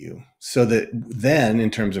motivate you, so that then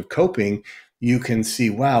in terms of coping, you can see,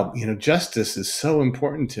 wow, justice is so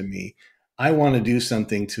important to me. I want to do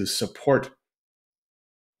something to support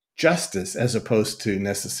justice as opposed to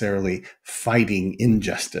necessarily fighting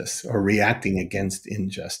injustice or reacting against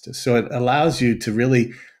injustice. So it allows you to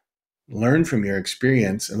really learn from your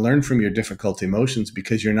experience and learn from your difficult emotions,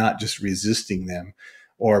 because you're not just resisting them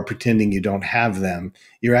or pretending you don't have them.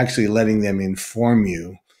 You're actually letting them inform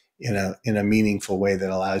you in a meaningful way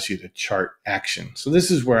that allows you to chart action. So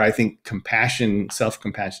this is where I think compassion,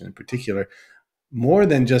 self-compassion in particular, more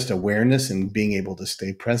than just awareness and being able to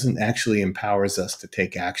stay present, actually empowers us to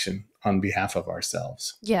take action on behalf of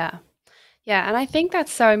ourselves. Yeah. Yeah. And I think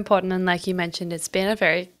that's so important. And like you mentioned, it's been a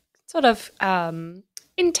very sort of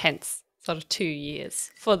intense sort of 2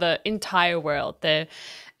 years for the entire world.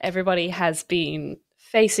 Everybody has been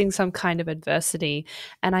facing some kind of adversity.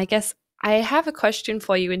 And I guess I have a question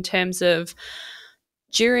for you in terms of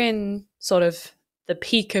during sort of the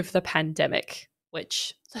peak of the pandemic,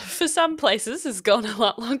 which for some places has gone a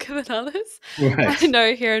lot longer than others. Right. I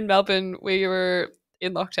know here in Melbourne, we were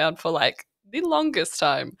in lockdown for like the longest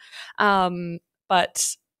time.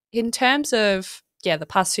 But in terms of, the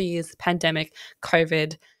past 2 years, the pandemic,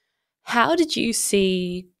 COVID, how did you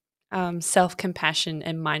see self-compassion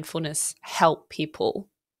and mindfulness help people?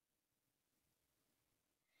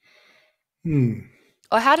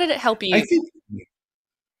 Or how did it help you? I think,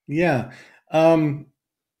 yeah.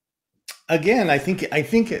 Again, I think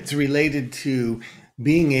it's related to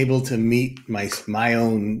being able to meet my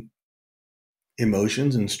own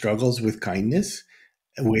emotions and struggles with kindness,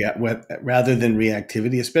 rather than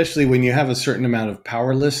reactivity, especially when you have a certain amount of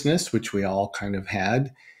powerlessness, which we all kind of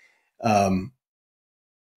had.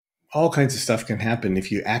 All kinds of stuff can happen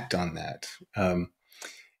if you act on that.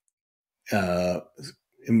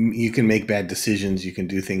 You can make bad decisions. You can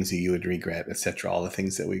do things that you would regret, etc. All the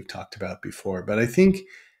things that we've talked about before. But I think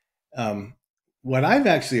what I've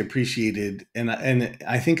actually appreciated, and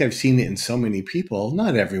I think I've seen it in so many people,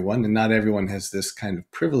 not everyone, and not everyone has this kind of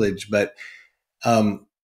privilege, but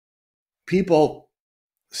people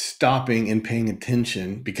stopping and paying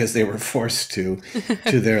attention because they were forced to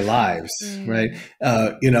their lives, right?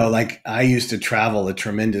 Like I used to travel a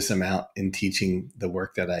tremendous amount in teaching the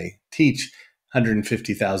work that I teach,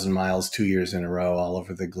 150,000 miles, 2 years in a row, all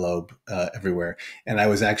over the globe, everywhere. And I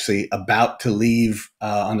was actually about to leave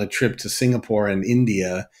on a trip to Singapore and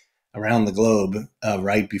India, around the globe,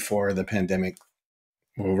 right before the pandemic,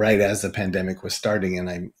 well, right as the pandemic was starting, and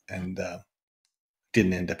I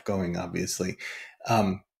didn't end up going, obviously.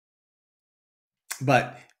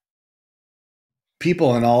 But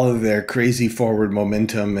people in all of their crazy forward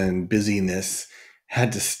momentum and busyness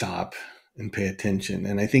had to stop and pay attention.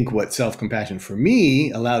 And I think what self-compassion for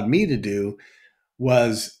me allowed me to do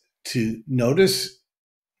was to notice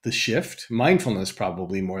the shift. Mindfulness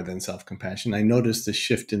probably more than self-compassion. I noticed the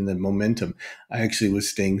shift in the momentum. I actually was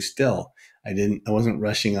staying still. I wasn't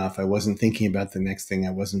rushing off. I wasn't thinking about the next thing.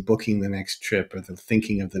 I wasn't booking the next trip or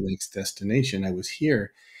thinking of the next destination. I was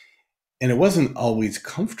here. And it wasn't always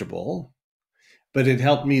comfortable, but it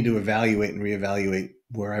helped me to evaluate and reevaluate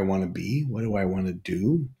where I want to be. What do I want to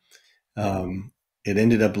do? It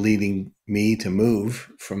ended up leading me to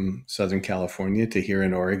move from Southern California to here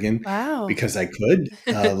in Oregon. Wow. Because I could,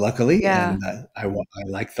 luckily. Yeah. And I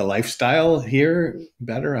like the lifestyle here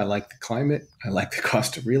better. I like the climate. I like the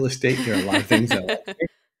cost of real estate. There are a lot of things I like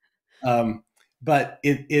here. But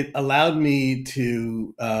it allowed me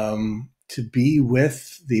to to be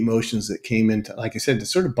with the emotions that came into, like I said, to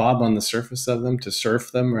sort of bob on the surface of them, to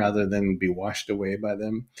surf them rather than be washed away by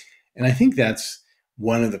them. And I think that's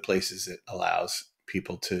one of the places that allows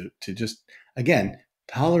people to just, again,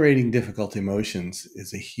 tolerating difficult emotions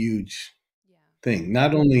is a huge thing.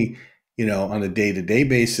 Not only, on a day-to-day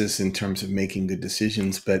basis in terms of making good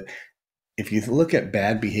decisions, but if you look at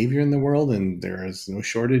bad behavior in the world, and there is no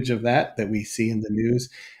shortage of that we see in the news,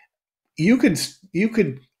 you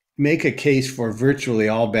could make a case for virtually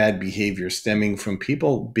all bad behavior stemming from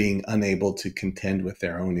people being unable to contend with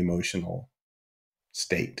their own emotional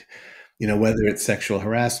state. Whether it's sexual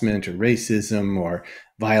harassment or racism or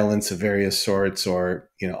violence of various sorts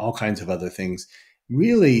or, all kinds of other things.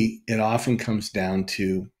 Really, it often comes down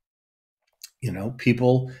to,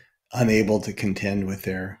 people unable to contend with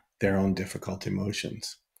their own difficult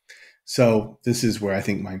emotions. So this is where I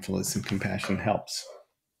think mindfulness and compassion helps.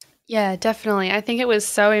 Yeah, definitely. I think it was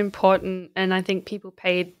so important. And I think people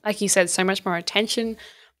paid, like you said, so much more attention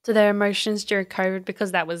to their emotions during COVID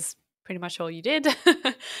because that was pretty much all you did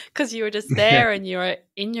because you were just there and you were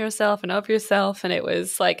in yourself and of yourself. And it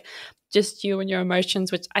was like just you and your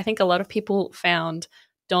emotions, which I think a lot of people found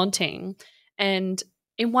daunting. And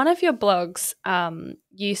in one of your blogs,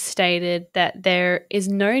 you stated that there is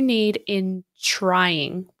no need in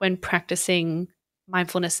trying when practicing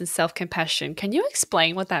mindfulness and self-compassion. Can you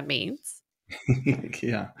explain what that means?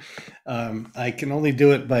 Yeah. I can only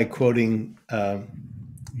do it by quoting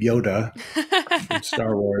Yoda from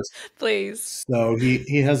Star Wars. Please. So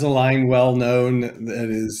he has a line well known that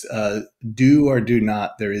is, do or do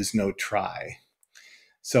not, there is no try.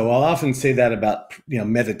 So I'll often say that about,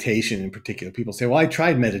 meditation in particular. People say, well, I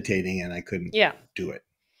tried meditating and I couldn't do it.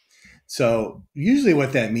 So usually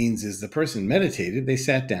what that means is the person meditated, they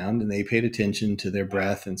sat down and they paid attention to their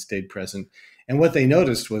breath and stayed present. And what they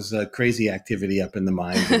noticed was crazy activity up in the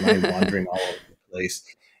mind, the mind wandering all over the place.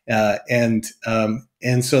 And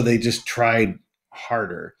so they just tried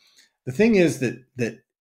harder. The thing is that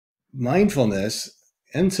mindfulness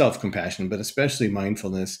and self-compassion, but especially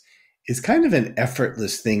mindfulness, is kind of an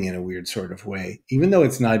effortless thing in a weird sort of way. Even though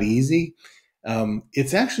it's not easy,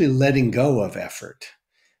 it's actually letting go of effort.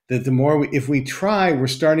 That the more if we try, we're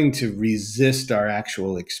starting to resist our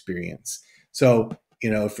actual experience. So,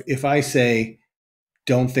 if I say,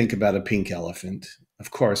 don't think about a pink elephant,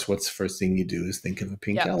 of course, what's the first thing you do is think of a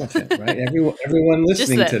pink elephant, right? Everyone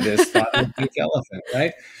listening to this thought of a pink elephant,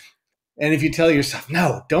 right? And if you tell yourself,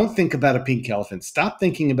 no, don't think about a pink elephant, stop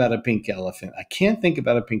thinking about a pink elephant. I can't think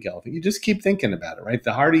about a pink elephant. You just keep thinking about it, right?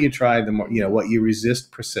 The harder you try, the more, what you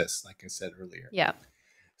resist persists, like I said earlier. Yeah.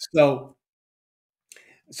 So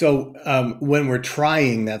when we're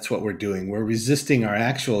trying, that's what we're doing. We're resisting our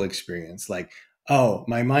actual experience. Like, oh,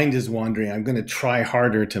 my mind is wandering. I'm going to try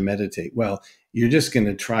harder to meditate. Well, you're just going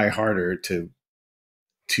to try harder to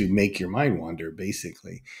make your mind wander,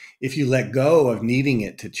 basically. If you let go of needing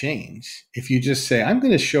it to change, if you just say, I'm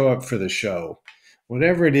going to show up for the show,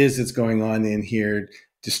 whatever it is that's going on in here,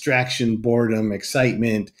 distraction, boredom,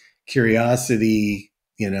 excitement, curiosity,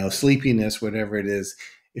 sleepiness, whatever it is,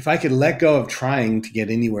 if I could let go of trying to get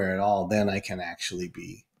anywhere at all, then I can actually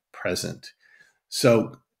be present.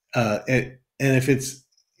 So, and if it's,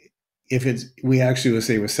 we actually would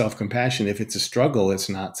say with self-compassion, if it's a struggle, it's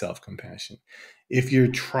not self-compassion. If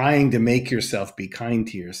you're trying to make yourself be kind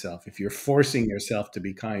to yourself, if you're forcing yourself to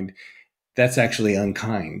be kind, that's actually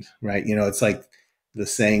unkind, right? It's like the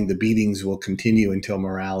saying, the beatings will continue until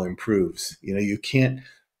morale improves. You can't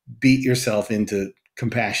beat yourself into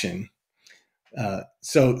compassion.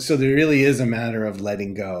 So there really is a matter of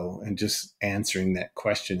letting go and just answering that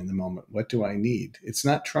question in the moment. What do I need? It's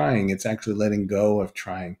not trying, it's actually letting go of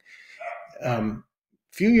trying. A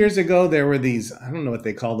few years ago, there were these, I don't know what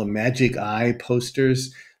they call them, magic eye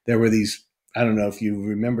posters. There were these, I don't know if you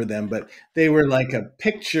remember them, but they were like a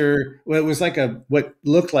picture. Well, it was like what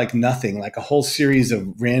looked like nothing, like a whole series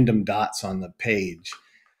of random dots on the page.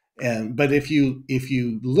 But if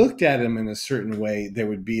you looked at them in a certain way, there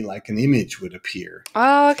would be like an image would appear.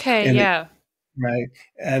 Oh, okay. Yeah. Right.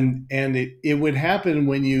 And it would happen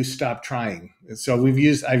when you stop trying. So I've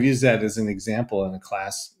used that as an example in a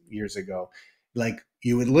class years ago. Like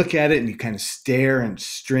you would look at it and you kind of stare and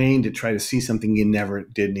strain to try to see something, you never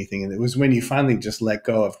did anything. And it was when you finally just let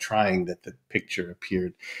go of trying that the picture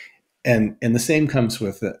appeared. And the same comes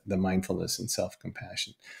with the mindfulness and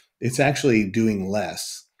self-compassion. It's actually doing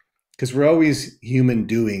less, because we're always human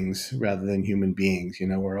doings rather than human beings.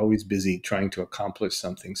 We're always busy trying to accomplish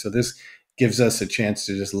something. So this gives us a chance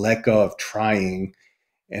to just let go of trying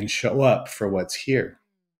and show up for what's here.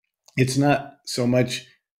 It's not so much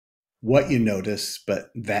what you notice, but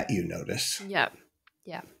that you notice. Yeah.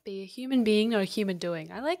 Yeah, be a human being, not a human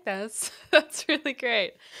doing. I like that. That's really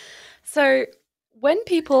great. So, when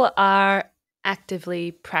people are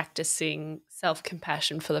actively practicing self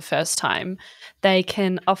compassion for the first time, they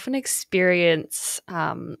can often experience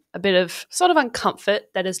a bit of sort of uncomfort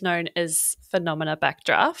that is known as phenomena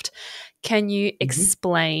backdraft. Can you Mhm.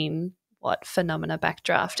 explain what phenomena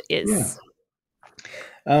backdraft Yeah. is?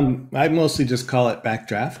 I mostly just call it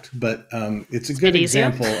backdraft, but it's a It's a good bit easier.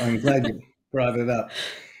 example. I'm glad you brought it up.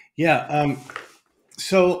 Yeah.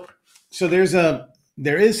 So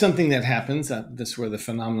there is something that happens. This is where the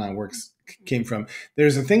phenomenon works came from.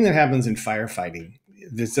 There's a thing that happens in firefighting.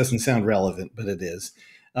 This doesn't sound relevant, but it is.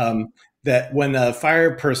 Um, that when a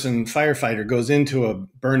firefighter goes into a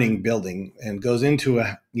burning building and goes in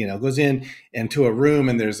and to a room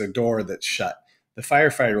and there's a door that's shut, the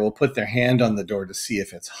firefighter will put their hand on the door to see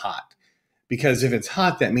if it's hot. Because if it's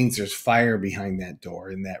hot, that means there's fire behind that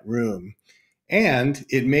door in that room, and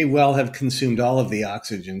it may well have consumed all of the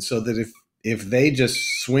oxygen, so that if they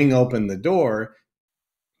just swing open the door,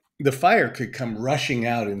 the fire could come rushing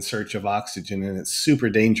out in search of oxygen, and it's super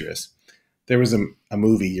dangerous. There was a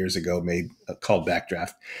movie years ago made called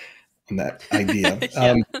Backdraft on that idea.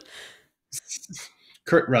 Yeah.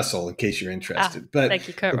 Kurt Russell, in case you're Ah, interested. But thank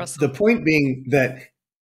you, Kurt the Russell. point being that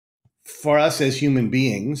for us as human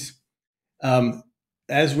beings, um,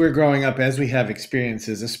 as we're growing up, as we have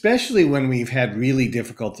experiences, especially when we've had really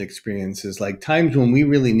difficult experiences, like times when we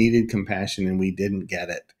really needed compassion and we didn't get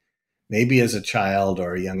it, maybe as a child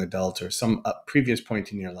or a young adult or some previous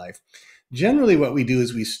point in your life, generally what we do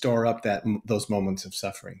is we store up those moments of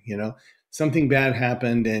suffering. Something bad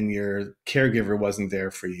happened and your caregiver wasn't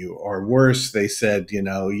there for you, or worse, they said,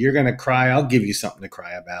 you're going to cry, I'll give you something to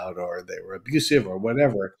cry about, or they were abusive or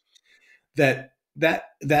whatever.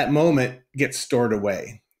 That moment gets stored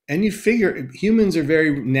away, and you figure humans are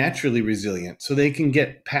very naturally resilient, so they can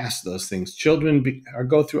get past those things. Children or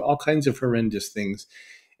go through all kinds of horrendous things,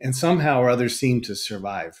 and somehow or other seem to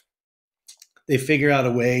survive. They figure out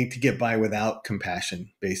a way to get by without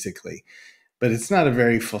compassion, basically. But it's not a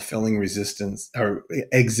very fulfilling resistance or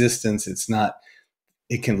existence.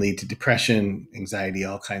 It can lead to depression, anxiety,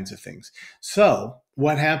 all kinds of things. So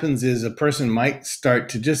what happens is a person might start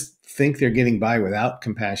to just think they're getting by without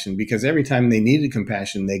compassion, because every time they needed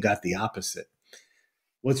compassion, they got the opposite.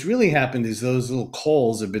 What's really happened is those little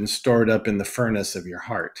coals have been stored up in the furnace of your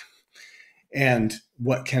heart. And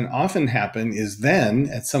what can often happen is then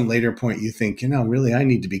at some later point, you think, really, I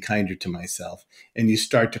need to be kinder to myself. And you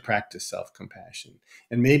start to practice self-compassion.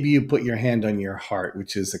 And maybe you put your hand on your heart,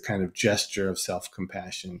 which is a kind of gesture of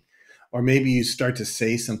self-compassion. Or maybe you start to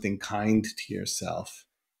say something kind to yourself.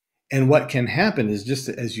 And what can happen is, just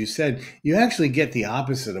as you said, you actually get the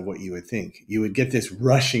opposite of what you would think. You would get this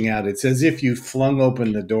rushing out. It's as if you flung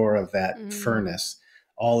open the door of that Mm, furnace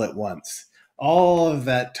all at once. All of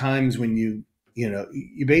that times when you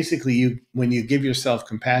basically, when you give yourself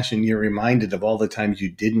compassion, you're reminded of all the times you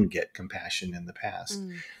didn't get compassion in the past.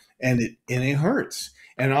 mm, And it hurts.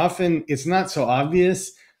 And often it's not so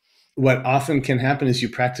obvious. What often can happen is you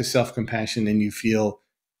practice self-compassion and you feel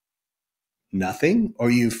nothing,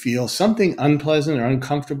 or you feel something unpleasant or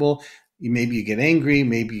uncomfortable. Maybe you get angry,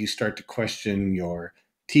 maybe you start to question your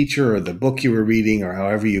teacher or the book you were reading, or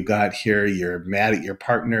however you got here. You're mad at your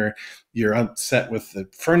partner, you're upset with the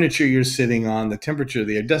furniture you're sitting on, the temperature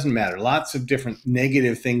there. It doesn't matter. Lots of different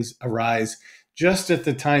negative things arise just at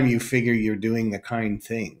the time you figure you're doing a kind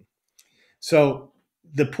thing. So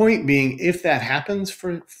the point being, if that happens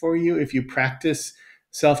for you, if you practice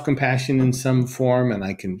self-compassion in some form, and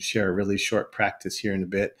I can share a really short practice here in a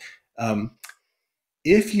bit.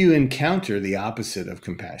 If you encounter the opposite of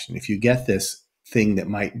compassion, if you get this thing that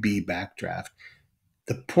might be backdraft,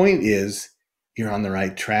 the point is you're on the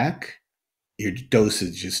right track. Your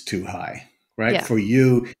dosage is too high, right? yeah. For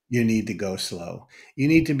you, you need to go slow. You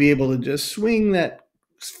need to be able to just swing that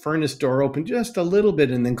furnace door open just a little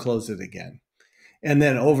bit and then close it again. And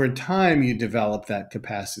then over time, you develop that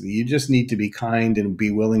capacity. You just need to be kind and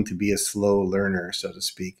be willing to be a slow learner, so to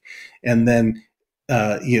speak. And then,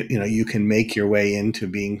 you can make your way into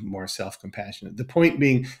being more self-compassionate. The point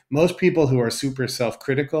being, most people who are super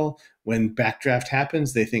self-critical, when backdraft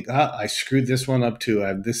happens, they think, I screwed this one up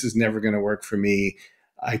too. This is never going to work for me.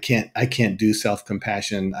 I can't do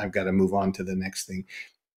self-compassion. I've got to move on to the next thing.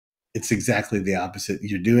 It's exactly the opposite.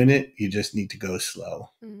 You're doing it. You just need to go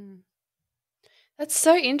slow. Mm. That's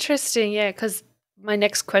so interesting. Yeah, because my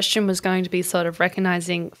next question was going to be sort of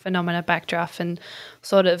recognizing phenomena backdraft and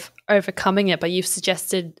sort of overcoming it, but you've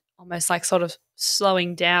suggested almost like sort of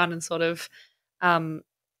slowing down and sort of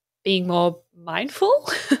being more mindful.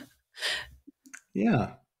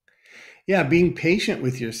 Yeah. Yeah, being patient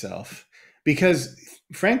with yourself, because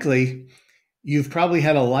frankly, you've probably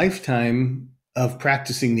had a lifetime of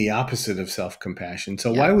practicing the opposite of self-compassion.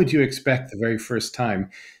 So Yeah. why would you expect the very first time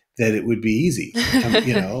that it would be easy?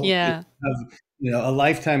 Yeah. A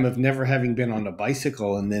lifetime of never having been on a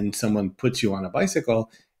bicycle, and then someone puts you on a bicycle,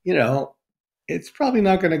 you know, it's probably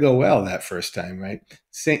not going to go well that first time, right?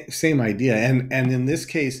 Same idea. And in this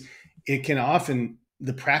case, it can often,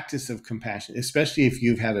 the practice of compassion, especially if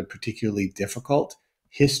you've had a particularly difficult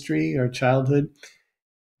history or childhood,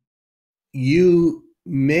 you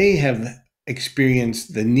may have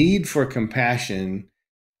experienced the need for compassion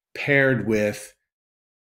paired with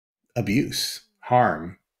abuse,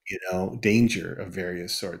 harm, danger of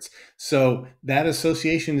various sorts. So that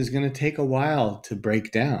association is going to take a while to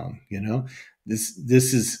break down. This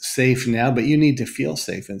is safe now, but you need to feel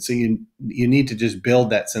safe, and so you need to just build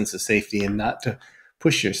that sense of safety and not to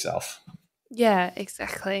push yourself. Yeah,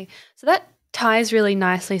 exactly. So that ties really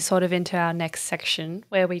nicely sort of into our next section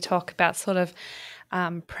where we talk about sort of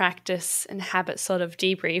practice and habit sort of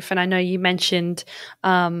debrief. And I know you mentioned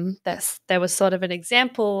that there was sort of an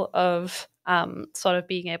example of sort of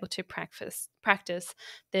being able to practice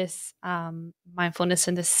this mindfulness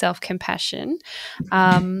and this self-compassion.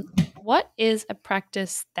 What is a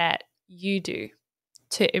practice that you do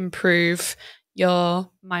to improve your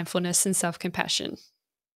mindfulness and self-compassion?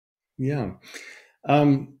 Yeah.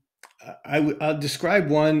 I'll describe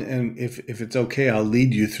one, and if it's okay, I'll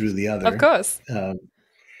lead you through the Of other. course.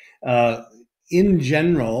 Uh, in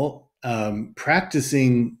general,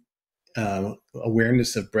 practicing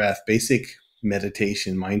awareness of breath, basic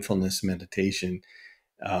meditation, mindfulness meditation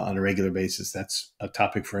on a regular basis. That's a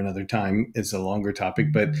topic for another time. It's a longer topic,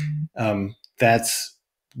 but that's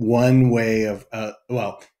one way of,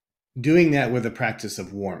 doing that with a practice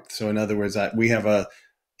of warmth. So in other words, we have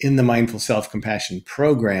in the Mindful Self-Compassion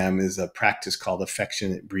program is a practice called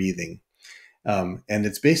affectionate breathing. And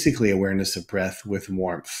it's basically awareness of breath with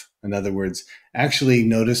warmth. In other words, actually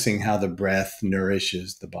noticing how the breath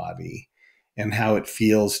nourishes the body and how it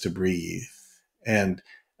feels to breathe, and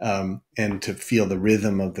to feel the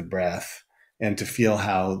rhythm of the breath, and to feel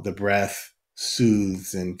how the breath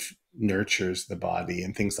soothes and nurtures the body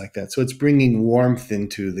and things like that. So it's bringing warmth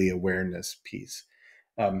into the awareness piece.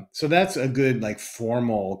 So that's a good, like,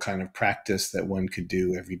 formal kind of practice that one could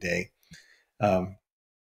do every day.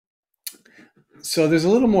 So there's a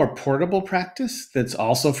little more portable practice that's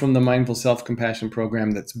also from the Mindful Self-Compassion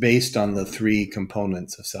program that's based on the 3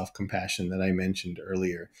 components of self-compassion that I mentioned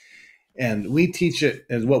earlier. And we teach it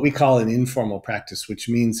as what we call an informal practice, which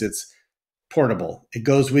means it's portable. It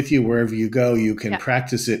goes with you wherever you go. You can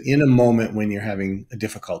practice it in a moment when you're having a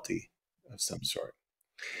difficulty of some sort.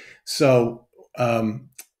 So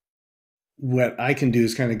what I can do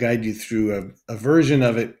is kind of guide you through a version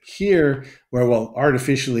of it here where we'll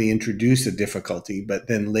artificially introduce a difficulty, but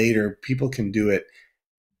then later people can do it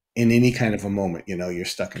in any kind of a moment. You're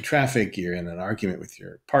stuck in traffic, you're in an argument with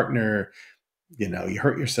your partner, you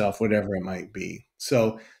hurt yourself, whatever it might be.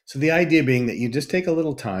 So the idea being that you just take a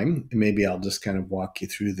little time, and maybe I'll just kind of walk you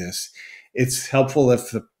through this. It's helpful if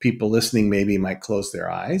the people listening maybe might close their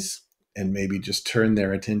eyes and maybe just turn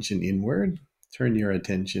their attention inward. Turn your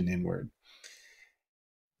attention inward.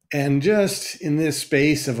 And just in this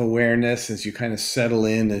space of awareness, as you kind of settle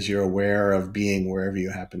in, as you're aware of being wherever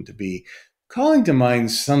you happen to be, calling to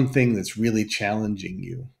mind something that's really challenging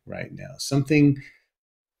you right now, something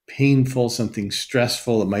painful, something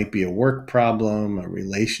stressful. It might be a work problem, a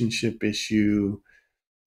relationship issue,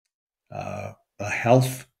 a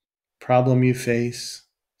health problem you face,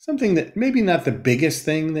 something that maybe not the biggest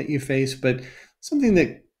thing that you face, but something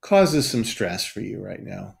that causes some stress for you right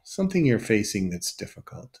now, something you're facing that's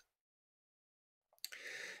difficult.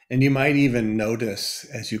 And you might even notice,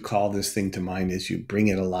 as you call this thing to mind, as you bring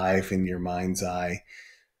it alive in your mind's eye,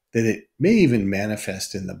 that it may even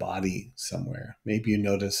manifest in the body somewhere. Maybe you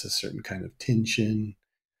notice a certain kind of tension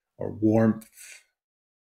or warmth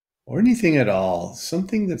or anything at all,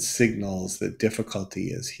 something that signals that difficulty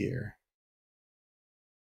is here.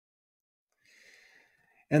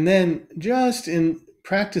 And then just in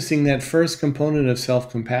practicing that first component of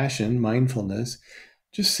self-compassion, mindfulness,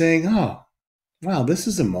 just saying, oh, wow, this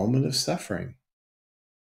is a moment of suffering.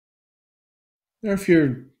 Or if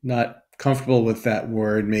you're not comfortable with that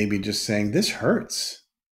word, maybe just saying, this hurts.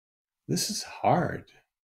 This is hard.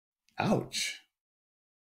 Ouch.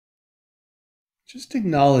 Just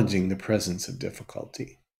acknowledging the presence of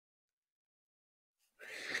difficulty.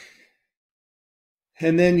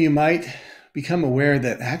 And then you might become aware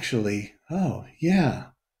that actually, oh, yeah,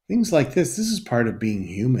 things like this is part of being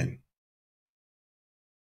human.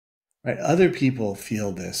 Right? Other people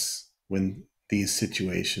feel this when these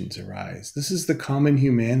situations arise. This is the common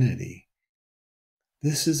humanity.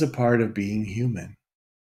 This is a part of being human.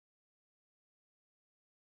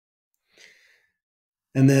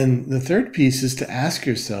 And then the third piece is to ask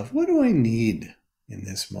yourself, what do I need in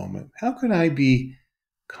this moment? How can I be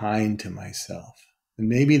kind to myself? And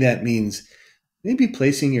maybe that means maybe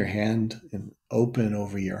placing your hand open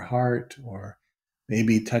over your heart, or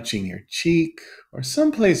maybe touching your cheek, or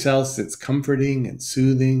someplace else that's comforting and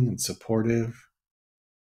soothing and supportive.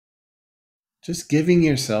 Just giving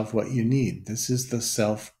yourself what you need. This is the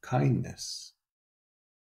self-kindness.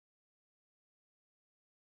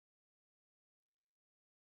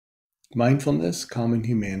 Mindfulness, common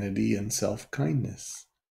humanity, and self-kindness.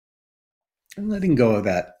 And letting go of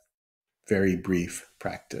that very brief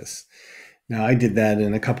practice. Now, I did that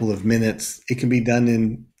in a couple of minutes. It can be done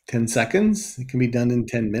in 10 seconds. It can be done in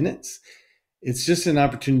 10 minutes. It's just an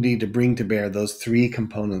opportunity to bring to bear those three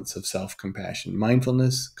components of self-compassion: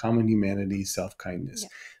 mindfulness, common humanity, self-kindness. Yeah.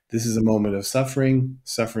 This is a moment of suffering.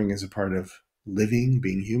 Suffering is a part of living,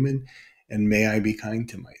 being human. And may I be kind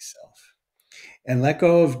to myself. And let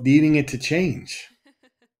go of needing it to change.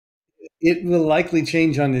 It will likely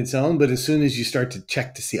change on its own, but as soon as you start to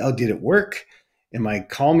check to see, oh, did it work? Am I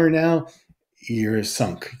calmer now? You're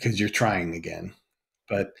sunk because you're trying again.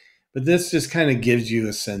 But this just kind of gives you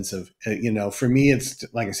a sense of, for me, it's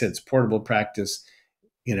like I said, it's portable practice.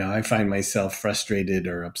 I find myself frustrated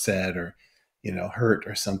or upset or, hurt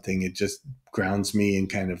or something. It just grounds me and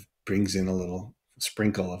kind of brings in a little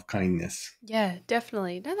sprinkle of kindness. Yeah,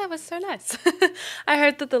 definitely. No, that was so nice. I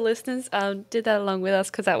hope that the listeners did that along with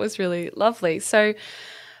us, because that was really lovely. So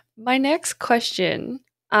my next question,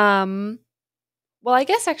 well, I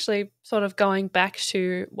guess actually sort of going back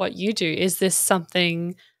to what you do, is this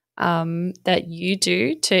something that you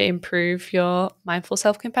do to improve your mindful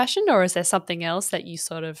self-compassion, or is there something else that you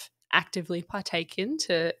sort of actively partake in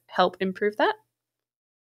to help improve that?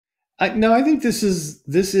 No, I think this is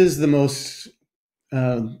the most,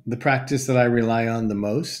 the practice that I rely on the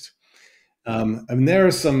most. There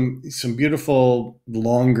are some beautiful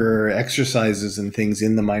longer exercises and things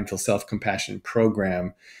in the Mindful Self-Compassion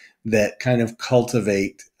program that kind of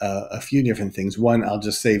cultivate a few different things. One, I'll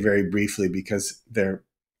just say very briefly, because there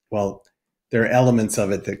are elements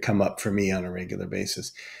of it that come up for me on a regular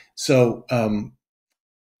basis. So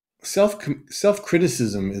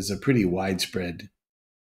self-criticism is a pretty widespread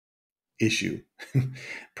issue.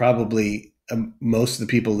 Probably most of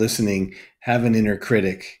the people listening have an inner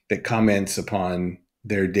critic that comments upon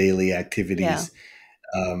their daily activities.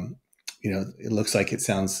 Yeah. It looks like, it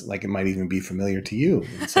sounds like it might even be familiar to you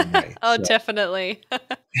in some way. Oh, so, definitely.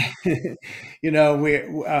 We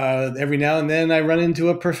every now and then I run into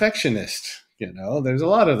a perfectionist. There's a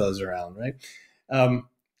lot of those around, right?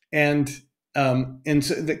 And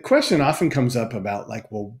so the question often comes up about,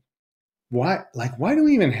 like, well, why do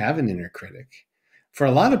we even have an inner critic? For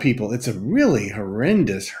a lot of people, it's a really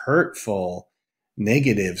horrendous, hurtful,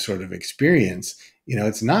 negative sort of experience.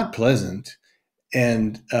 It's not pleasant.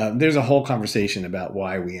 And there's a whole conversation about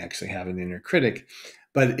why we actually have an inner critic.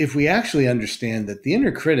 But if we actually understand that the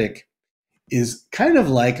inner critic is kind of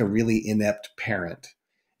like a really inept parent.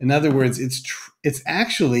 In other words, it's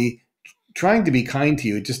actually trying to be kind to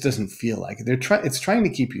you. It just doesn't feel like it. It's trying to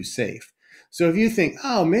keep you safe. So if you think,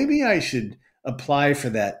 oh, maybe I should apply for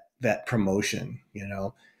that promotion,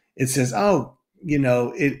 it says, oh,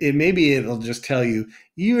 maybe it'll just tell you,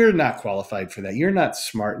 you're not qualified for that. You're not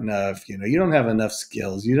smart enough. You don't have enough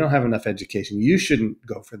skills. You don't have enough education. You shouldn't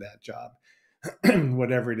go for that job.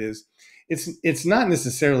 Whatever it is. It's not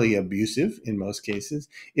necessarily abusive in most cases.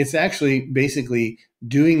 It's actually basically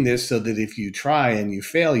doing this so that if you try and you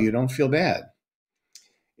fail, you don't feel bad.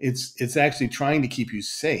 It's actually trying to keep you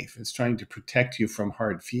safe. It's trying to protect you from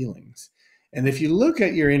hard feelings. And if you look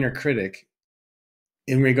at your inner critic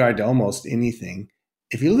in regard to almost anything,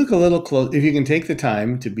 if you look a little close, if you can take the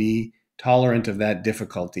time to be tolerant of that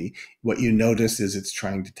difficulty, what you notice is it's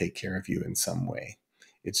trying to take care of you in some way.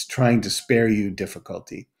 It's trying to spare you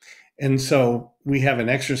difficulty. And so we have an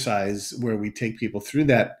exercise where we take people through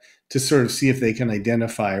that to sort of see if they can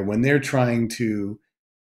identify when they're trying to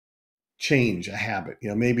change a habit.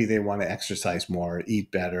 Maybe they want to exercise more,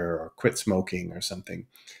 eat better, or quit smoking or something.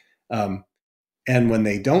 And when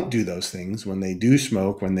they don't do those things, when they do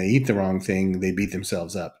smoke, when they eat the wrong thing, they beat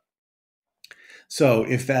themselves up. So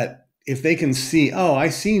if they can see, oh, I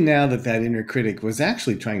see now that inner critic was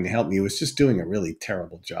actually trying to help me, it was just doing a really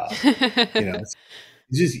terrible job. It's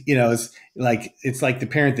like the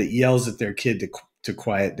parent that yells at their kid to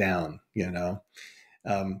quiet down,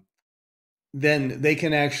 then they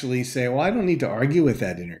can actually say, well, I don't need to argue with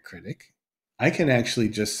that inner critic. I can actually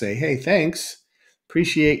just say, hey, thanks.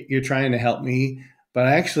 Appreciate you're trying to help me. But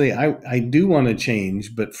I do want to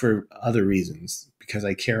change, but for other reasons, because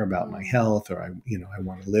I care about my health, or I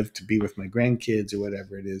want to live to be with my grandkids or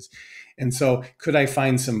whatever it is. And so could I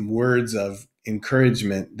find some words of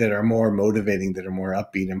encouragement that are more motivating, that are more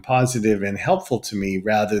upbeat and positive and helpful to me,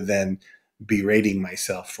 rather than berating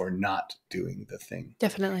myself for not doing the thing?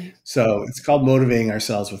 Definitely. So it's called motivating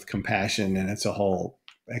ourselves with compassion, and it's a whole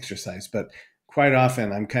exercise. But quite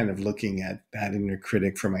often I'm kind of looking at that inner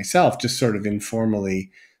critic for myself, just sort of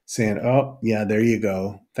informally saying, oh, yeah, there you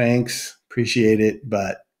go. Thanks. Appreciate it.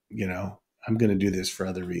 But, I'm going to do this for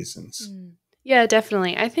other reasons. Yeah,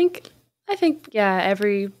 definitely. I think, yeah,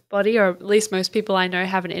 everybody, or at least most people I know,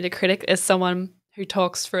 have an inner critic as someone who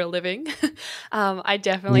talks for a living. I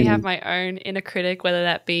definitely have my own inner critic, whether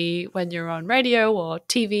that be when you're on radio or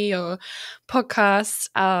TV or podcasts.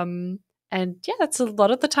 And yeah, that's a lot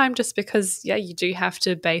of the time just because, yeah, you do have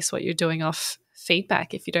to base what you're doing off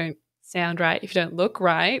feedback. If you don't sound right, if you don't look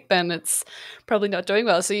right, then it's probably not doing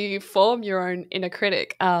well. So you form your own inner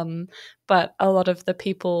critic. But a lot of the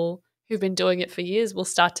people who've been doing it for years will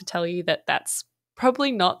start to tell you that that's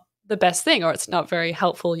probably not the best thing, or it's not very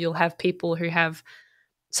helpful. You'll have people who have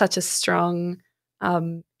such a strong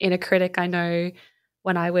inner critic. I know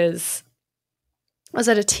when I was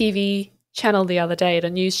at a TV channel the other day, at a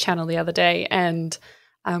news channel the other day, and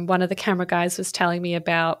one of the camera guys was telling me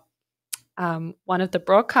about one of the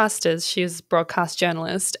broadcasters. She was a broadcast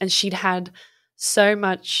journalist, and she'd had so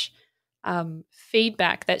much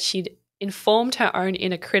feedback that she'd informed her own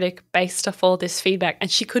inner critic based off all this feedback, and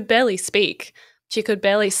she could barely speak. She could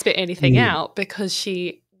barely spit anything out because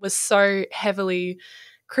she was so heavily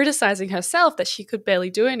criticizing herself that she could barely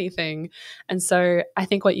do anything. And so I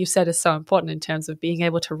think what you said is so important in terms of being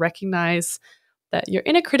able to recognize that your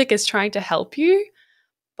inner critic is trying to help you,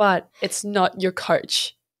 but it's not your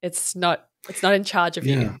coach. It's not in charge of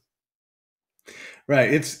you.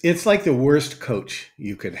 Right. It's like the worst coach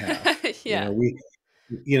you could have. Yeah.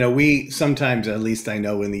 We sometimes, at least I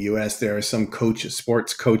know in the US, there are some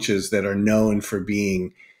sports coaches that are known for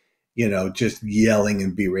being, just yelling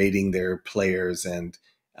and berating their players and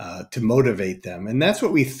to motivate them. And that's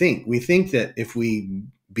what we think. We think that if we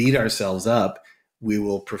beat ourselves up, we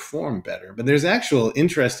will perform better. But there's actual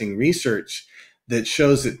interesting research that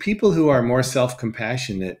shows that people who are more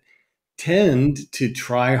self-compassionate tend to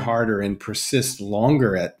try harder and persist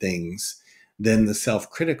longer at things than the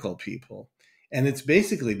self-critical people. And it's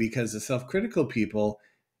basically because the self-critical people,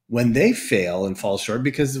 when they fail and fall short,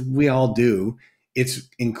 because we all do, it's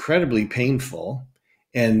incredibly painful.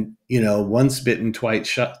 And, once bitten, twice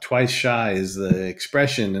shy is the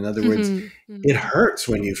expression. In other words, it hurts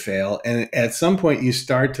when you fail. And at some point you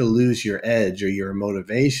start to lose your edge or your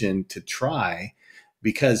motivation to try,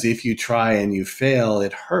 because if you try and you fail,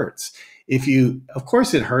 it hurts. Of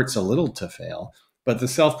course, it hurts a little to fail, but the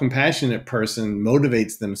self-compassionate person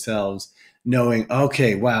motivates themselves knowing,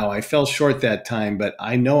 okay, wow, I fell short that time, but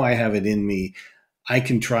I know I have it in me. I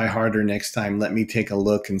can try harder next time. Let me take a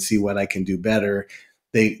look and see what I can do better.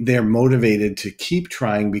 They're motivated to keep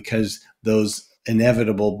trying because those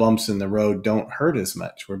inevitable bumps in the road don't hurt as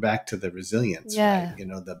much. We're back to the resilience, right?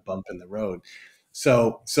 The bump in the road.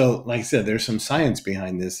 So like I said, there's some science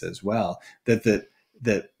behind this as well, that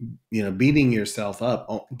beating yourself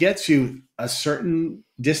up gets you a certain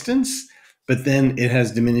distance, but then it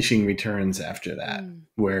has diminishing returns after that,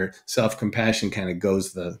 where self-compassion kind of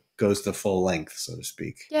goes the full length, so to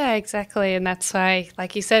speak. Yeah, exactly. And that's why,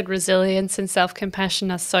 like you said, resilience and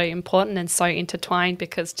self-compassion are so important and so intertwined,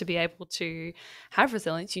 because to be able to have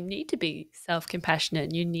resilience, you need to be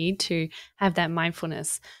self-compassionate. You need to have that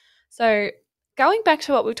mindfulness. So going back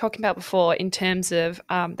to what we were talking about before in terms of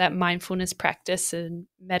that mindfulness practice and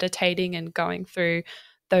meditating and going through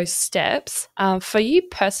those steps, for you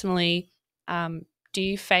personally, do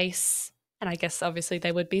you face, and I guess obviously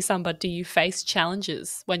there would be some, but do you face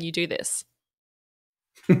challenges when you do this?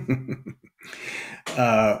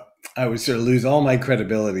 I would sort of lose all my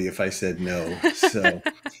credibility if I said no. So,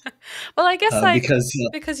 well, I guess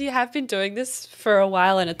because you have been doing this for a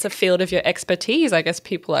while and it's a field of your expertise, I guess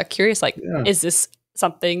people are curious, is this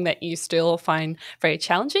something that you still find very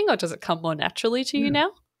challenging, or does it come more naturally to you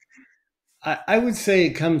now? I would say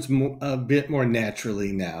it comes a bit more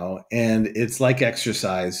naturally now, and it's like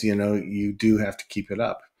exercise. You do have to keep it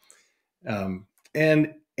up,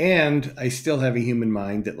 and I still have a human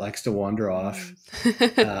mind that likes to wander off.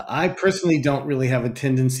 I personally don't really have a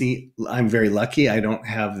tendency. I'm very lucky. I don't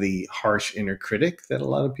have the harsh inner critic that a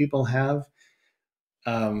lot of people have.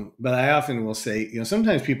 But I often will say,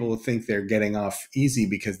 sometimes people will think they're getting off easy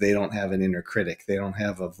because they don't have an inner critic. They don't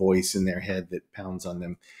have a voice in their head that pounds on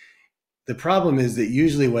them. The problem is that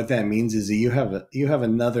usually what that means is that you have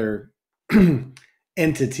another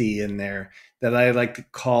entity in there that I like to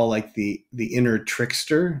call like the inner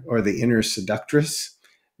trickster or the inner seductress,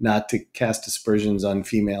 not to cast aspersions on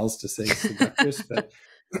females to say seductress, but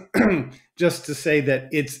just to say that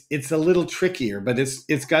it's a little trickier, but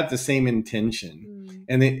it's got the same intention.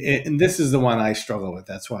 Mm. And this is the one I struggle with.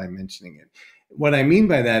 That's why I'm mentioning it. What I mean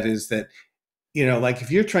by that is that, like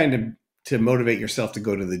if you're trying to motivate yourself to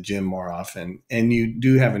go to the gym more often, and you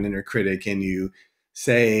do have an inner critic, and you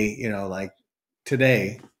say, like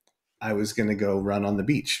today I was going to go run on the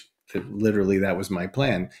beach. Literally, that was my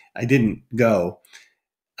plan. I didn't go.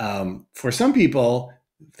 For some people,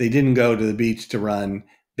 if they didn't go to the beach to run,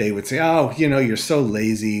 they would say, "Oh, you're so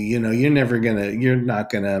lazy. You're not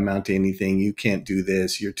gonna amount to anything. You can't do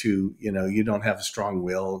this. You're too, you don't have a strong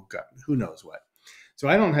will. God, who knows what." So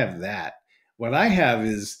I don't have that. What I have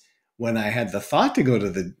is when I had the thought to go to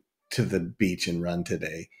the beach and run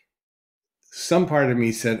today, some part of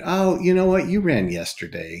me said, "Oh, you know what? You ran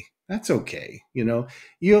yesterday. That's okay.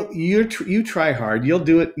 You try hard. You'll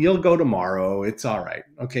do it. You'll go tomorrow. It's all right."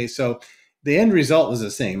 Okay. So the end result was the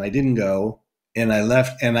same. I didn't go, and I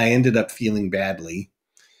left, and I ended up feeling badly.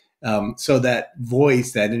 So that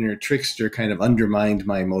voice, that inner trickster, kind of undermined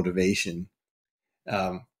my motivation.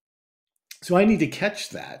 So I need to catch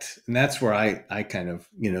that, and that's where I kind of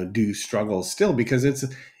do struggle still, because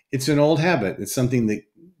it's an old habit. It's something that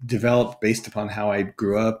developed based upon how I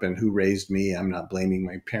grew up and who raised me. I'm not blaming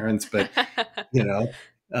my parents, but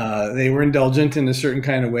they were indulgent in a certain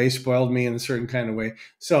kind of way, spoiled me in a certain kind of way.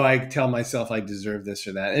 So I tell myself I deserve this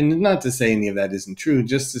or that, and not to say any of that isn't true,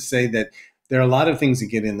 just to say that there are a lot of things that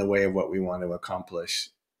get in the way of what we want to accomplish,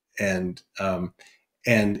 and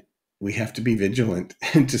we have to be vigilant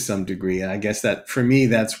to some degree. And I guess that for me,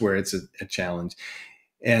 that's where it's a challenge.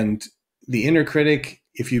 And the inner critic,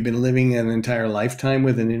 if you've been living an entire lifetime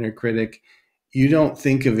with an inner critic, you don't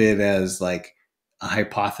think of it as like a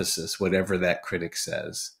hypothesis, whatever that critic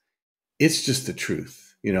says. It's just the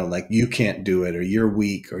truth. Like you can't do it, or you're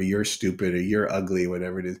weak, or you're stupid, or you're ugly,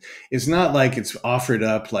 whatever it is. It's not like it's offered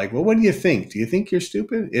up like, well, what do you think? Do you think you're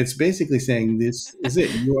stupid? It's basically saying, this is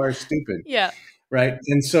it. You are stupid. Yeah. Right.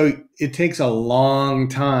 And so it takes a long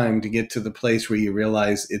time to get to the place where you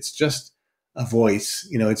realize it's just a voice,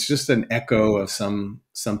 it's just an echo of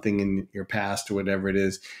something in your past or whatever it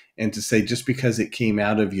is. And to say just because it came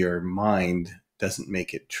out of your mind doesn't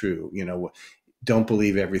make it true. Don't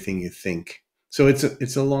believe everything you think. So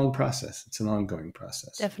it's a long process. It's an ongoing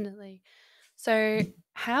process. Definitely. So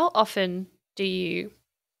how often do you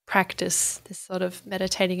practice this sort of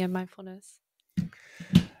meditating and mindfulness?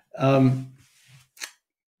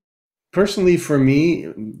 Personally, for me,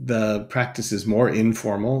 the practice is more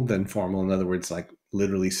informal than formal. In other words, like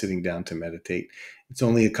literally sitting down to meditate. It's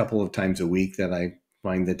only a couple of times a week that I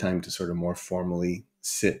find the time to sort of more formally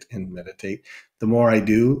sit and meditate. The more I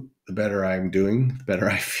do, the better I'm doing, the better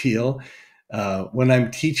I feel. When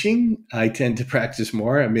I'm teaching, I tend to practice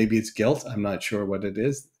more. Maybe it's guilt. I'm not sure what it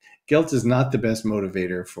is. Guilt is not the best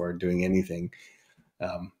motivator for doing anything,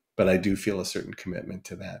 but I do feel a certain commitment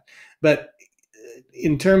to that. But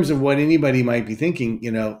in terms of what anybody might be thinking,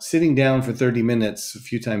 sitting down for 30 minutes a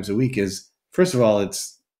few times a week is, first of all,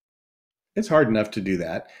 it's hard enough to do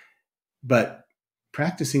that. But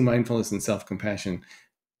practicing mindfulness and self-compassion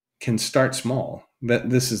can start small.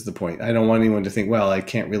 This is the point. I don't want anyone to think, well, I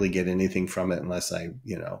can't really get anything from it unless I,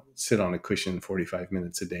 sit on a cushion 45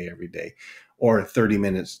 minutes a day every day, or 30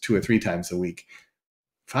 minutes 2 or 3 times a week.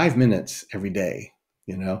 5 minutes every day,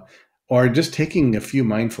 or just taking a few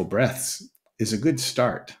mindful breaths is a good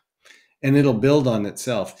start, and it'll build on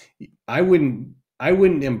itself. I wouldn't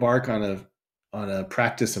embark on a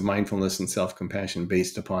practice of mindfulness and self-compassion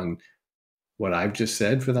based upon what I've just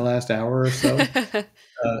said for the last hour or so.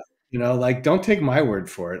 Like, don't take my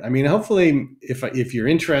word for it. I mean, hopefully if you're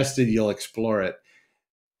interested, you'll explore it.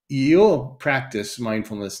 You'll practice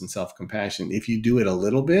mindfulness and self-compassion if you do it a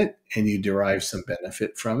little bit and you derive some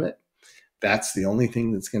benefit from it. That's the only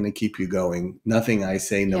thing that's going to keep you going. Nothing I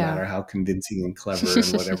say, no matter how convincing and clever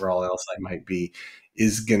and whatever all else I might be,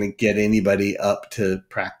 is going to get anybody up to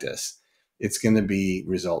practice. It's going to be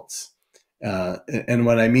results. And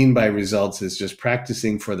what I mean by results is just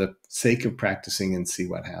practicing for the sake of practicing and see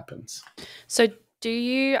what happens. So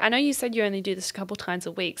I know you said you only do this a couple times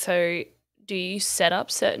a week. So do you set up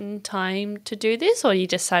certain time to do this, or you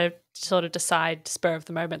just sort of decide spur of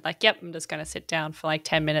the moment, like, yep, I'm just going to sit down for like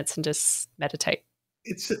 10 minutes and just meditate?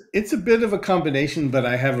 It's a bit of a combination, but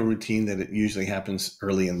I have a routine that it usually happens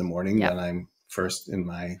early in the morning Yep. when I'm first in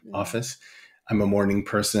my Mm. office. I'm a morning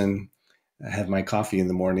person. I have my coffee in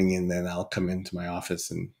the morning, and then I'll come into my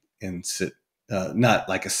office and sit. Not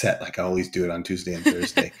like a set, like I always do it on Tuesday and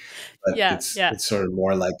Thursday, but Yeah, it's yeah. it's sort of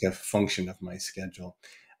more like a function of my schedule.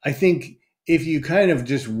 I think if you kind of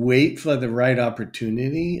just wait for the right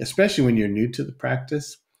opportunity, especially when you're new to the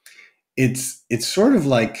practice, it's sort of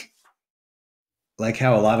like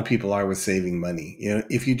how a lot of people are with saving money. You know,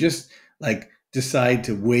 if you just like decide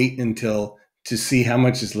to wait until to see how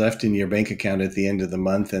much is left in your bank account at the end of the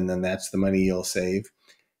month, and then that's the money you'll save.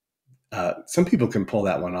 Some people can pull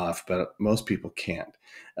that one off, but most people can't.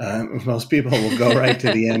 Most people will go right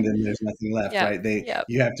to the end, and there's nothing left. Yep. Right? They Yep.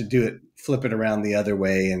 You have to do it, flip it around the other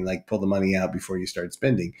way, and like pull the money out before you start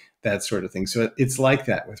spending that sort of thing. So it's like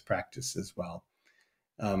that with practice as well.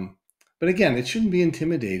 Um, but again, it shouldn't be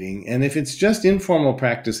intimidating. And if it's just informal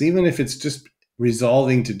practice, even if it's just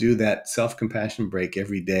resolving to do that self compassion break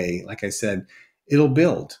every day, like I said, it'll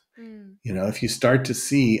build. Mm. You know, if you start to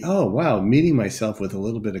see, oh, wow, meeting myself with a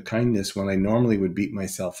little bit of kindness when I normally would beat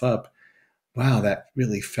myself up, wow, that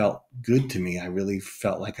really felt good to me. I really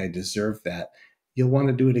felt like I deserved that. You'll want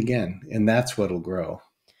to do it again. And that's what'll grow.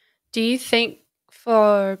 Do you think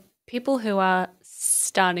for people who are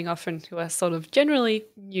starting off and who are sort of generally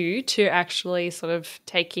new to actually sort of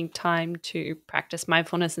taking time to practice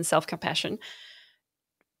mindfulness and self compassion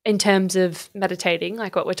in terms of meditating,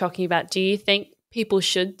 like what we're talking about, do you think people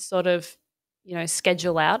should sort of,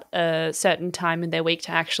 schedule out a certain time in their week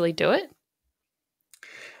to actually do it?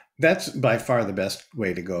 That's by far the best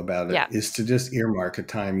way to go about it Yeah. is to just earmark a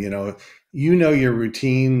time. You know your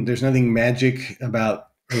routine. There's nothing magic about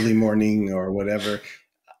early morning or whatever.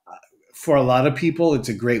 For a lot of people, it's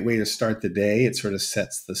a great way to start the day. It sort of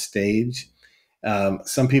sets the stage.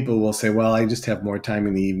 Some people will say, well, I just have more time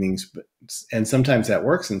in the evenings, and sometimes that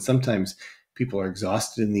works. And sometimes people are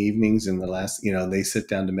exhausted in the evenings and they sit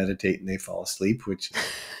down to meditate and they fall asleep, which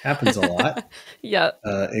happens a lot. Yeah.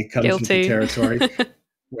 It comes with the Guilty. territory.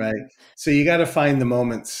 Right. So you got to find the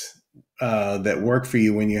moments that work for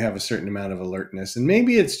you when you have a certain amount of alertness. And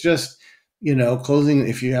maybe it's just, closing,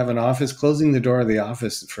 if you have an office, closing the door of the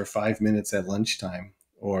office for 5 minutes at lunchtime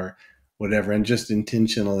or whatever, and just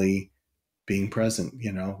intentionally being present,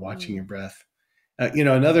 watching Mm. your breath.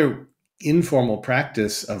 Another informal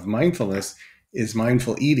practice of mindfulness is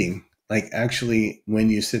mindful eating. Like actually, when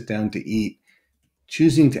you sit down to eat,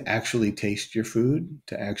 choosing to actually taste your food,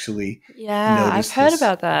 to actually Yeah, I've notice heard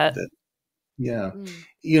about that. the yeah.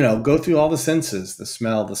 Mm. Go through all the senses, the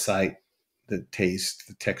smell, the sight, the taste,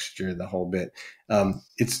 the texture, the whole bit.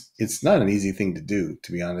 It's not an easy thing to do,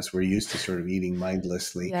 to be honest. We're used to sort of eating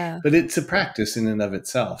mindlessly, Yeah. but it's a practice in and of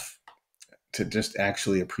itself to just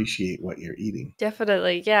actually appreciate what you're eating.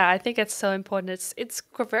 Definitely. Yeah, I think it's so important. It's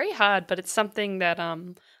very hard, but it's something that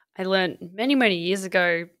I learned many, many years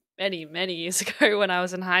ago, many, many years ago when I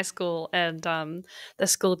was in high school, and the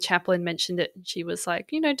school chaplain mentioned it, and she was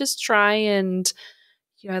like, just try and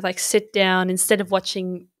like sit down instead of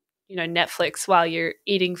watching, Netflix while you're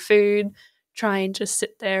eating food. Try and just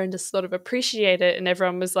sit there and just sort of appreciate it. And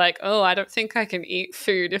everyone was like, oh, I don't think I can eat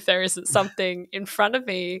food if there isn't something in front of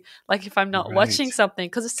me, like if I'm not Right. watching something.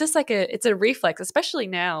 Cause it's just like it's a reflex, especially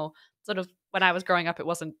now. Sort of when I was growing up, it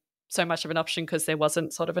wasn't so much of an option because there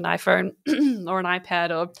wasn't sort of an iPhone or an iPad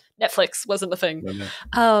or Netflix wasn't a thing.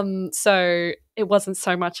 Right. So it wasn't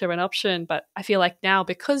so much of an option. But I feel like now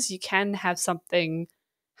because you can have something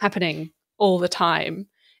happening all the time,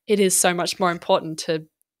 it is so much more important to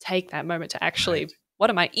take that moment to actually, Right. what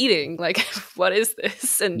am I eating? Like, what is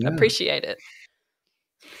this? And Yeah. appreciate it.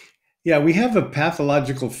 Yeah. We have a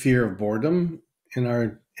pathological fear of boredom in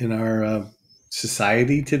our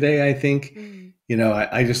society today. I think. Mm.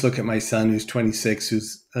 I just look at my son who's 26,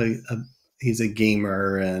 who's he's a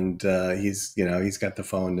gamer, and he's got the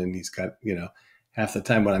phone, and he's got half the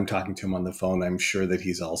time when I'm talking to him on the phone, I'm sure that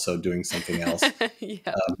he's also doing something else,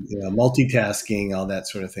 Yeah, multitasking, all that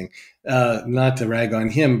sort of thing. Not to rag on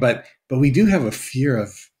him, but we do have a fear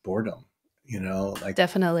of boredom. Like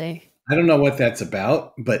definitely. I don't know what that's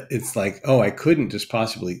about, but it's like, oh, I couldn't just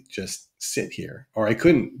possibly just sit here, or I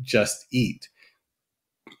couldn't just eat.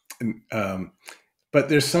 And, but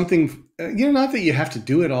there's something, not that you have to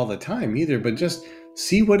do it all the time either, but just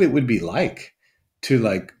see what it would be like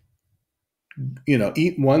to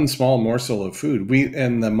eat one small morsel of food. We,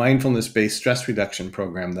 and the mindfulness-based stress reduction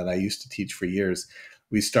program that I used to teach for years,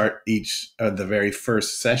 we start the very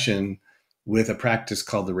first session with a practice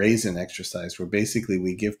called the raisin exercise, where basically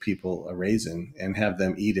we give people a raisin and have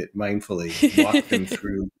them eat it mindfully, walk them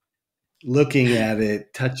through looking at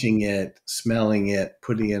it, touching it, smelling it,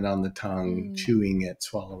 putting it on the tongue, Mm. chewing it,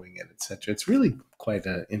 swallowing it, etc. It's really quite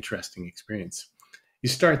an interesting experience. You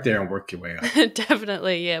start there and work your way up.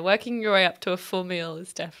 Definitely, yeah. Working your way up to a full meal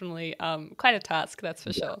is definitely quite a task, that's for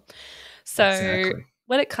Yeah, sure. So, exactly.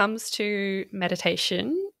 when it comes to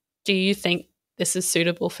meditation, do you think this is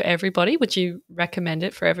suitable for everybody? Would you recommend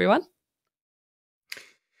it for everyone?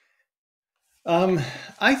 Um,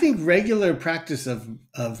 I think regular practice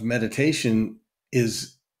of meditation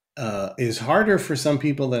is harder for some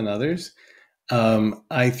people than others.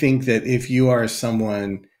 I think that if you are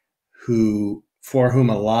someone who for whom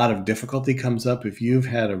a lot of difficulty comes up, if you've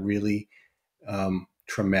had a really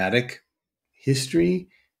traumatic history,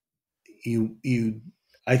 you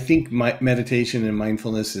I think meditation and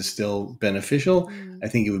mindfulness is still beneficial. Mm. I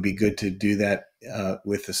think it would be good to do that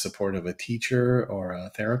with the support of a teacher or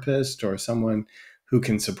a therapist or someone who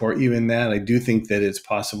can support you in that. I do think that it's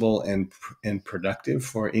possible and productive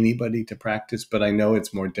for anybody to practice, but I know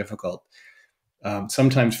it's more difficult.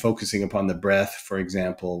 Sometimes focusing upon the breath, for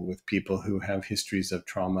example, with people who have histories of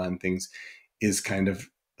trauma and things, is kind of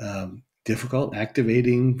difficult,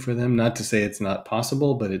 activating for them. Not to say it's not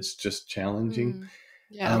possible, but it's just challenging. Mm.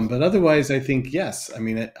 Yeah. But otherwise, I think yes. I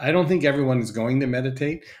mean, I don't think everyone is going to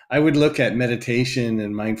meditate. I would look at meditation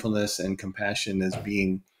and mindfulness and compassion as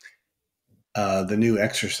being the new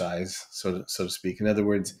exercise, so to speak. In other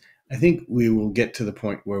words, I think we will get to the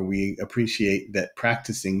point where we appreciate that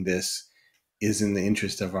practicing this is in the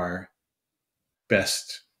interest of our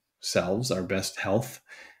best selves, our best health.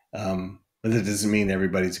 But that doesn't mean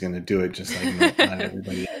everybody's going to do it, just like not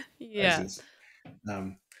everybody Yeah. exercises.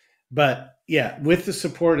 Um, but yeah, with the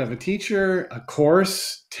support of a teacher, a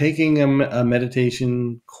course, taking a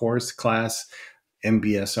meditation course class,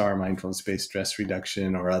 MBSR, Mindfulness-Based Stress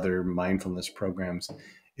Reduction, or other mindfulness programs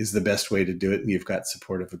is the best way to do it. You've got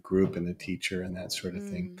support of a group and a teacher and that sort of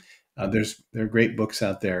thing. Mm. There are great books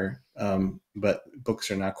out there, but books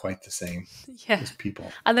are not quite the same Yeah. as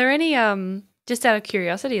people. Are there any just out of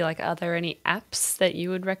curiosity, like are there any apps that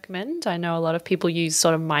you would recommend? I know a lot of people use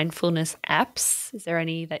sort of mindfulness apps. Is there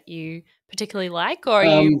any that you particularly like, or are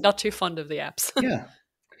you Um, not too fond of the apps? yeah,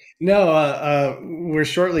 no, we're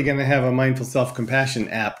shortly going to have a mindful self-compassion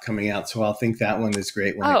app coming out, so I'll think that one is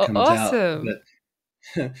great when it Oh, comes out. awesome.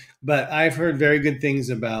 But I've heard very good things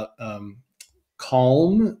about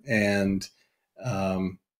Calm and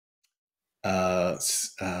um, I'm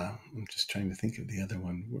just trying to think of the other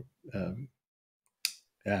one.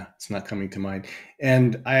 Yeah, it's not coming to mind.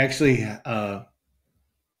 And I actually,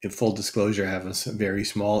 in full disclosure, have a very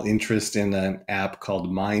small interest in an app called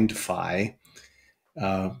MindFi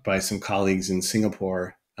by some colleagues in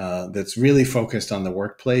Singapore that's really focused on the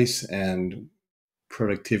workplace and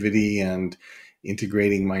productivity and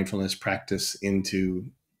integrating mindfulness practice into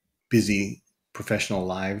busy professional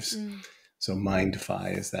lives. Mm. So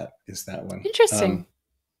MindFi is that one. Interesting.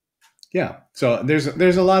 Yeah, so there's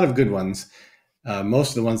a lot of good ones. Most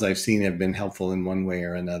of the ones I've seen have been helpful in one way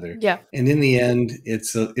or another. Yeah. And in the end,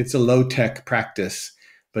 it's a low tech practice,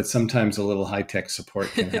 but sometimes a little high tech support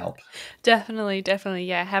can help. Definitely, definitely.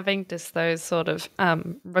 Yeah, having just those sort of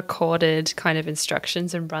recorded kind of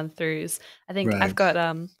instructions and run throughs. I think I've Right. got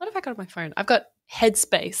what have I got on my phone? I've got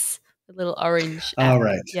Headspace, the little orange app. All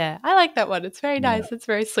right. Yeah, I like that one. It's very Yeah. nice. It's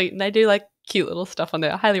very sweet, and they do like cute little stuff on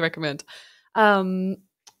there. I highly recommend. Um,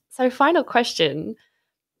 so, final question: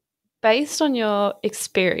 based on your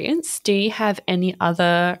experience, do you have any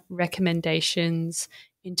other recommendations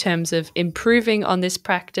in terms of improving on this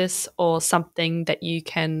practice or something that you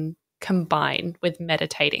can combine with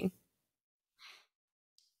meditating?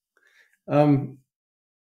 Um,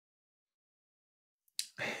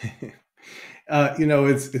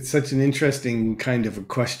 it's such an interesting kind of a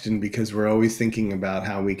question because we're always thinking about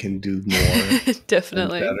how we can do more and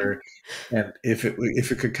Definitely. better, and if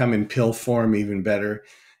it could come in pill form, even better.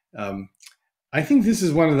 Um, I think this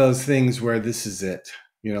is one of those things where this is it.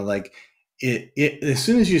 Like it as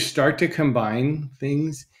soon as you start to combine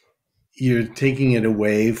things, you're taking it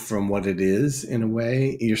away from what it is in a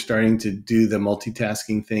way. You're starting to do the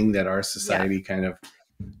multitasking thing that our Yeah. society kind of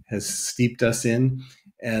has steeped us in.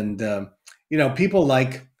 And, people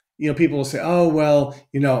will say, oh, well,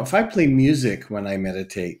 if I play music when I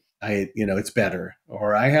meditate, it's better.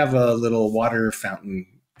 Or I have a little water fountain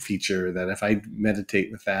feature that if I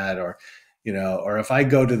meditate with that, or if I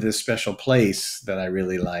go to this special place that I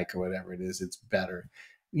really like or whatever it is, it's better.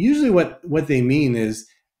 Usually what they mean is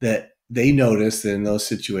that they notice that in those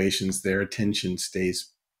situations, their attention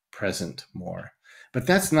stays present more. But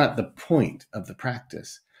that's not the point of the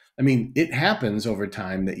practice. I mean, it happens over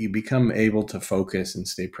time that you become able to focus and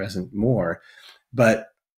stay present more, but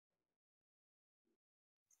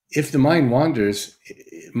if the mind wanders,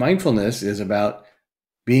 mindfulness is about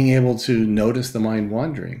being able to notice the mind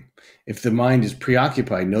wandering. If the mind is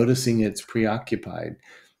preoccupied, noticing it's preoccupied,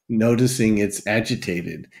 noticing it's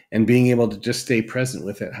agitated, and being able to just stay present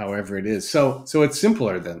with it, however it is. So it's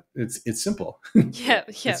simpler than it's simple. Yeah,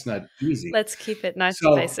 yeah. It's not easy. Let's keep it nice and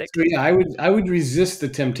So basic. yeah, I would resist the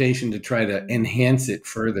temptation to try to enhance it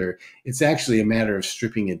further. It's actually a matter of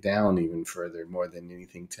stripping it down even further, more than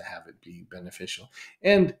anything, to have it be beneficial.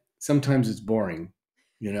 And sometimes it's boring,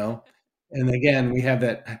 you know. And again, we have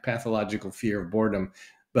that pathological fear of boredom,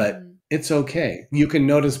 but it's okay. You can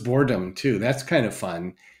notice boredom too. That's kind of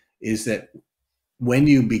fun. Is that when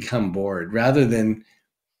you become bored, rather than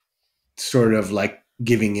sort of like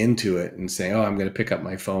giving into it and saying, oh, I'm going to pick up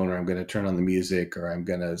my phone, or I'm going to turn on the music, or I'm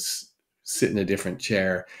going to sit in a different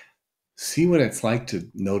chair, see what it's like to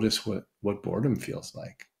notice what boredom feels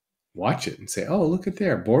like. Watch it and say, oh, look at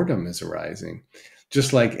there, boredom is arising.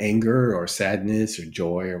 Just like anger or sadness or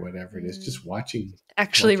joy or whatever it is, just watching.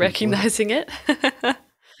 Actually Watching recognizing it.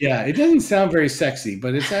 Yeah, it doesn't sound very sexy,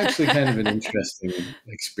 but it's actually kind of an interesting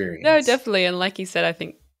experience. No, definitely. And like you said, I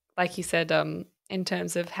think, like you said, in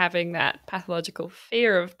terms of having that pathological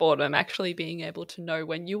fear of boredom, actually being able to know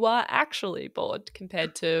when you are actually bored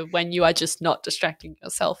compared to when you are just not distracting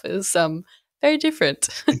yourself is very different.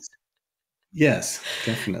 Yes,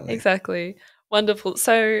 definitely. Exactly. Wonderful.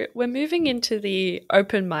 So we're moving into the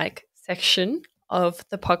open mic section of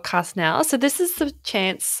the podcast now. So this is the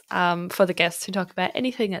chance for the guests to talk about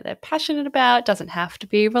anything that they're passionate about. It doesn't have to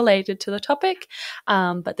be related to the topic,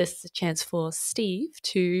 but this is a chance for Steve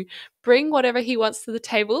to bring whatever he wants to the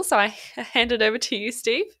table. So I hand it over to you,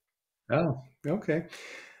 Steve. Oh, okay.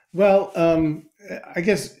 Well, I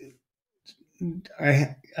guess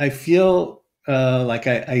I feel like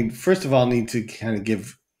I first of all need to kind of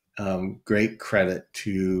give great credit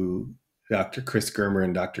to Dr. Chris Germer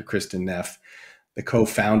and Dr. Kristen Neff, the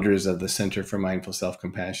co-founders of the Center for Mindful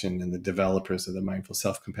Self-Compassion and the developers of the Mindful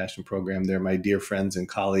Self-Compassion program. They're my dear friends and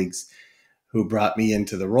colleagues who brought me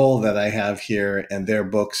into the role that I have here, and their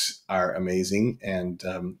books are amazing, and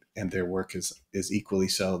their work is equally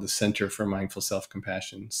so. The Center for Mindful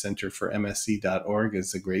Self-Compassion, centerformsc.org,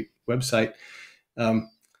 is a great website. And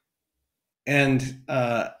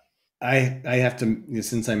I have to,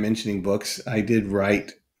 since I'm mentioning books, I did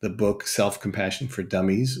write the book Self-Compassion for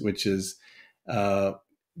Dummies, which is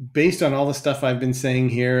based on all the stuff I've been saying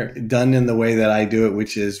here, done in the way that I do it,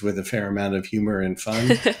 which is with a fair amount of humor and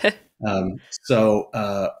fun.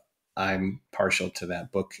 So I'm partial to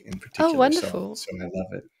that book in particular. Oh, wonderful. So I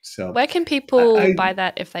love it. So where can people buy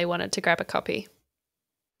that if they wanted to grab a copy?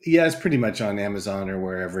 Yeah, it's pretty much on Amazon or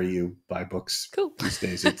wherever you buy books these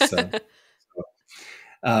days. It's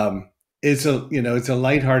it's a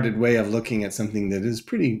lighthearted way of looking at something that is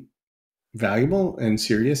pretty valuable and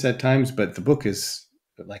serious at times, but the book is,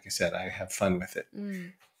 like I said, I have fun with it.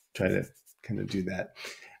 Try to kind of do that.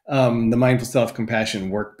 The Mindful Self-Compassion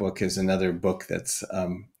Workbook is another book that's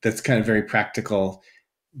kind of very practical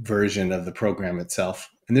version of the program itself.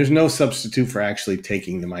 And there's no substitute for actually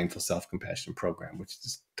taking the Mindful Self-Compassion program, which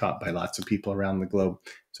is taught by lots of people around the globe.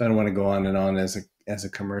 So I don't want to go on and on as a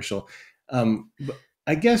commercial. But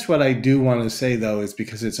I guess what I do want to say, though, is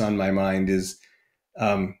because it's on my mind, is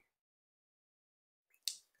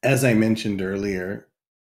as I mentioned earlier,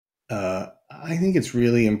 I think it's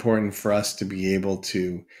really important for us to be able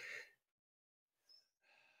to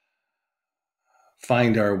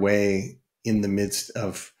find our way in the midst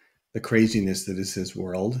of the craziness that is this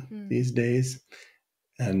world these days,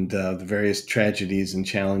 and the various tragedies and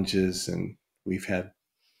challenges. And we've had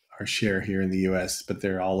our share here in the US, but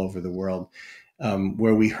they're all over the world,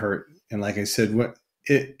 where we hurt. And like I said,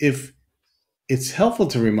 if it's helpful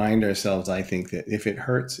to remind ourselves, I think, that if it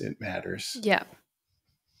hurts, it matters. Yeah.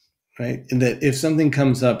 Right. And that if something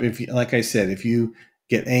comes up, like I said, if you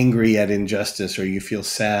get angry at injustice or you feel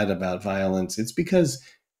sad about violence, it's because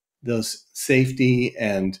those safety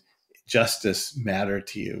and justice matter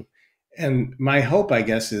to you. And my hope, I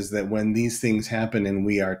guess, is that when these things happen and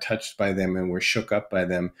we are touched by them and we're shook up by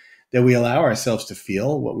them, that we allow ourselves to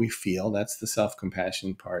feel what we feel. That's the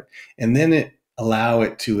self-compassion part. And then allow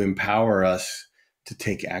it to empower us to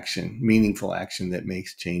take action, meaningful action that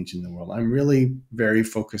makes change in the world. I'm really very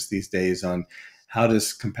focused these days on how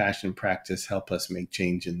does compassion practice help us make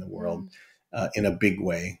change in the world in a big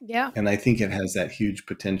way. Yeah. And I think it has that huge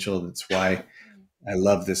potential. That's why I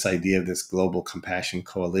love this idea of this global compassion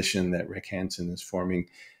coalition that Rick Hansen is forming.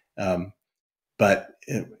 But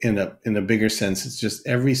in a bigger sense, it's just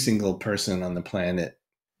every single person on the planet,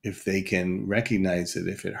 if they can recognize it,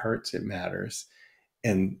 if it hurts, it matters,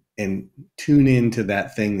 and tune into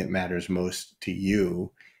that thing that matters most to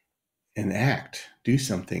you, and act, do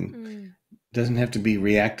something. Mm. It doesn't have to be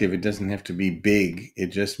reactive. It doesn't have to be big. It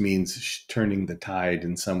just means turning the tide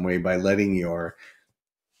in some way by letting your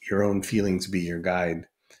own feelings be your guide.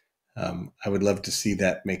 I would love to see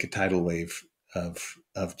that make a tidal wave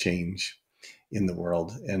of change in the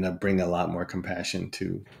world and bring a lot more compassion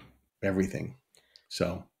to everything.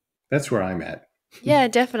 So that's where I'm at. Yeah,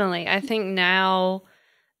 definitely. I think,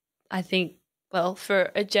 well,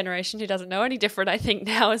 for a generation who doesn't know any different, I think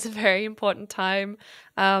now is a very important time,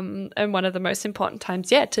 and one of the most important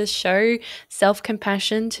times yet, to show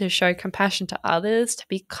self-compassion, to show compassion to others, to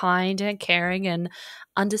be kind and caring and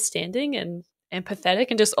understanding and empathetic,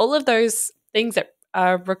 and just all of those things that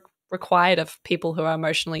are required of people who are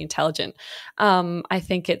emotionally intelligent. I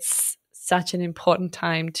think it's such an important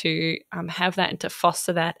time to have that and to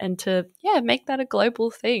foster that and to, yeah, make that a global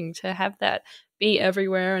thing, to have that be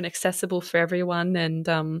everywhere and accessible for everyone, and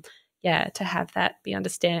yeah, to have that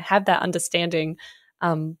have that understanding,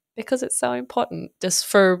 because it's so important just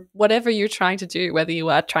for whatever you're trying to do, whether you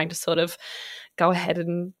are trying to sort of go ahead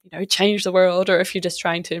and change the world, or if you're just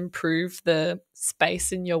trying to improve the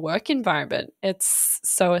space in your work environment. It's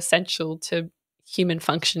so essential to human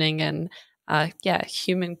functioning and yeah,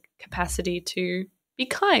 human capacity to be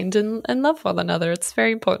kind and love one another. It's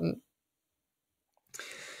very important.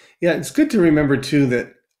 Yeah, it's good to remember too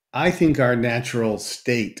that I think our natural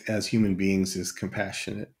state as human beings is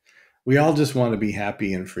compassionate. We all just want to be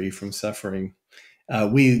happy and free from suffering.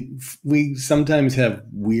 We sometimes have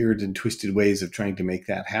weird and twisted ways of trying to make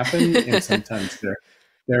that happen, and sometimes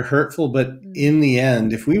they're hurtful. But in the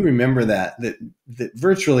end, if we remember that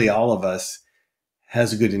virtually all of us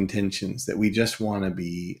has good intentions, that we just want to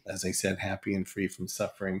be, as I said, happy and free from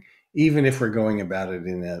suffering, even if we're going about it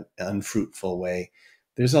in an unfruitful way.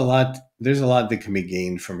 There's a lot that can be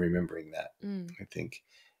gained from remembering that. I think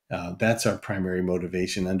that's our primary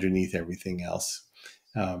motivation underneath everything else.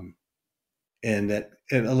 And that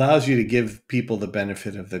it allows you to give people the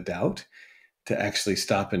benefit of the doubt, to actually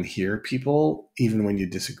stop and hear people, even when you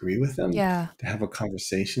disagree with them, Yeah. to have a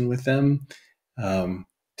conversation with them,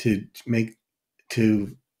 to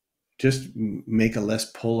just make a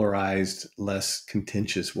less polarized, less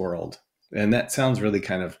contentious world. And that sounds really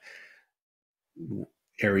kind of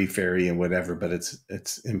airy-fairy and whatever, but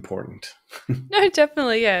it's important. No,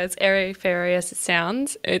 definitely, yeah. As airy-fairy as it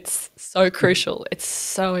sounds, it's so crucial. It's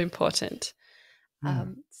so important.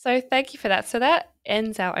 So thank you for that. So that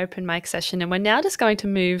ends our open mic session, and we're now just going to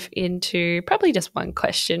move into probably just one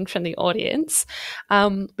question from the audience.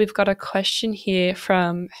 We've got a question here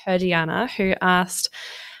from Herdiana, who asked,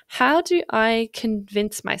 how do I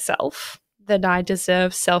convince myself that I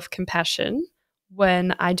deserve self-compassion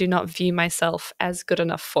when I do not view myself as good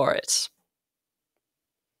enough for it?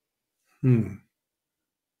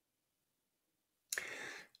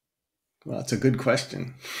 Well, it's a good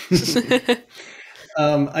question. There's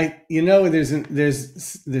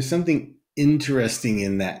something interesting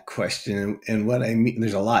in that question, and what I mean,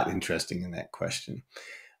 there's a lot interesting in that question.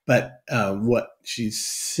 But what she's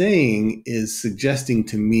saying is suggesting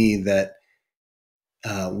to me that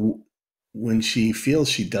when she feels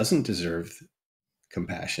she doesn't deserve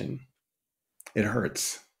compassion, it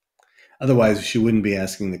hurts. Otherwise, she wouldn't be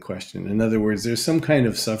asking the question. In other words, there's some kind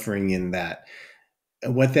of suffering in that.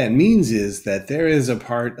 What that means is that there is a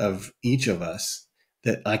part of each of us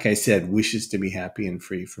that, like I said, wishes to be happy and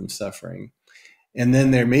free from suffering. And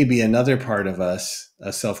then there may be another part of us,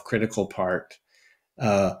 a self-critical part,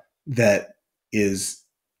 that is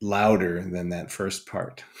louder than that first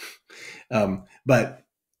part. But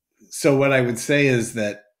so what I would say is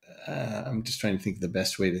that I'm just trying to think of the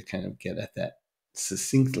best way to kind of get at that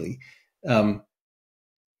succinctly.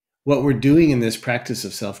 What we're doing in this practice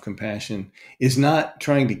of self-compassion is not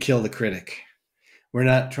trying to kill the critic. We're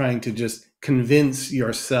not trying to just convince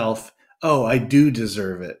yourself, oh, I do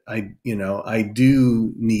deserve it. I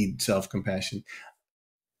do need self-compassion.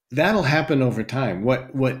 That'll happen over time.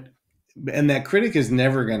 And that critic is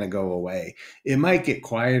never going to go away. It might get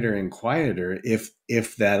quieter and quieter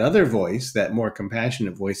if that other voice, that more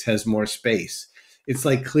compassionate voice, has more space. It's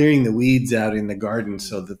like clearing the weeds out in the garden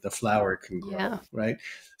so that the flower can grow, right?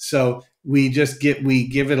 So we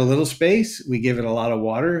give it a little space, we give it a lot of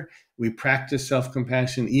water, we practice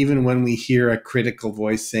self-compassion even when we hear a critical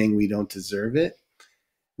voice saying we don't deserve it.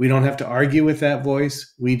 We don't have to argue with that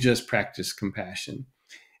voice. We just practice compassion.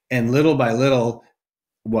 And little by little,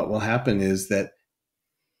 what will happen is that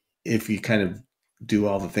if you kind of do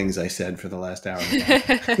all the things I said for the last hour and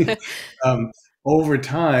a half, over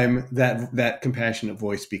time, that compassionate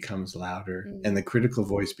voice becomes louder and the critical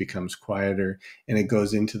voice becomes quieter, and it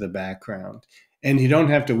goes into the background. And you don't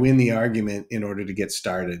have to win the argument in order to get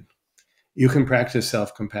started. You can practice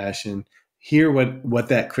self-compassion, hear what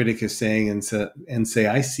that critic is saying, and say,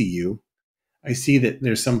 I see you. I see that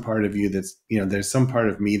there's some part of you that's, there's some part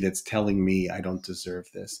of me that's telling me I don't deserve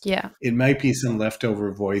this. Yeah. It might be some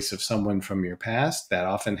leftover voice of someone from your past. That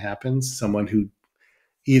often happens. Someone who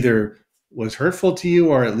either was hurtful to you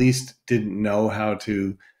or at least didn't know how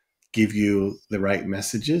to give you the right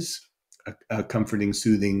messages, comforting,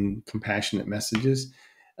 soothing, compassionate messages.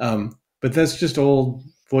 But that's just old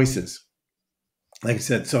voices. Like I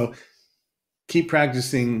said, so keep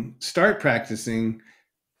practicing, start practicing.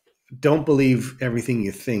 Don't believe everything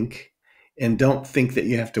you think, and don't think that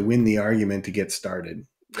you have to win the argument to get started.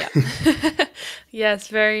 Yeah. Yes,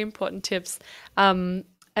 very important tips.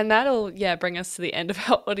 And that'll, bring us to the end of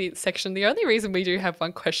our audience section. The only reason we do have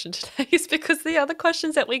one question today is because the other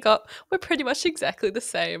questions that we got were pretty much exactly the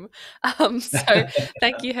same. So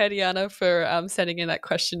thank you, Herdiana, for sending in that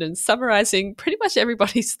question and summarizing pretty much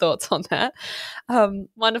everybody's thoughts on that.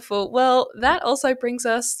 Wonderful. Well, that also brings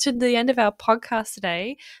us to the end of our podcast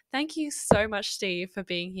today. Thank you so much, Steve, for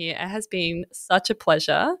being here. It has been such a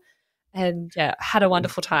pleasure, and had a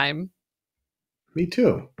wonderful time. Me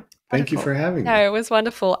too. Thank you for having me. No, it was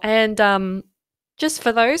wonderful. And just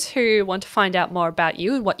for those who want to find out more about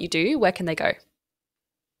you and what you do, where can they go?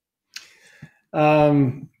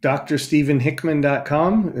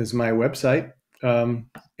 drstevenhickman.com is my website.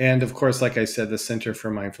 And of course, like I said, the Center for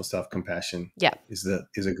Mindful Self-Compassion is a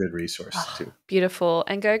good resource too. Beautiful.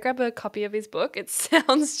 And go grab a copy of his book. It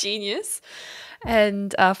sounds genius.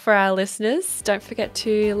 And for our listeners, don't forget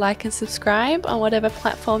to like and subscribe on whatever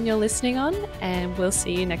platform you're listening on. And we'll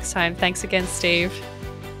see you next time. Thanks again, Steve.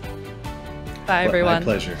 Bye, everyone. My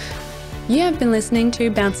pleasure. You have been listening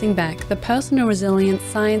to Bouncing Back, the Personal Resilience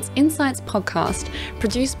Science Insights podcast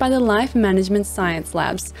produced by the Life Management Science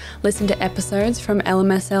Labs. Listen to episodes from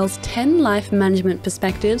LMSL's 10 Life Management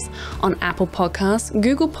Perspectives on Apple Podcasts,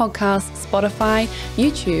 Google Podcasts, Spotify,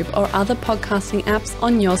 YouTube, or other podcasting apps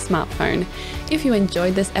on your smartphone. If you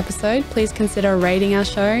enjoyed this episode, please consider rating our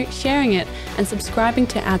show, sharing it, and subscribing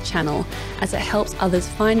to our channel, as it helps others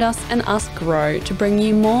find us and us grow to bring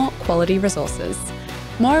you more quality resources.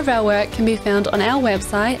 More of our work can be found on our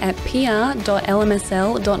website at pr.lmsl.net,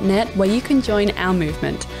 where you can join our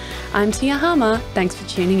movement. I'm Tia Harmer. Thanks for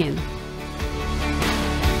tuning in.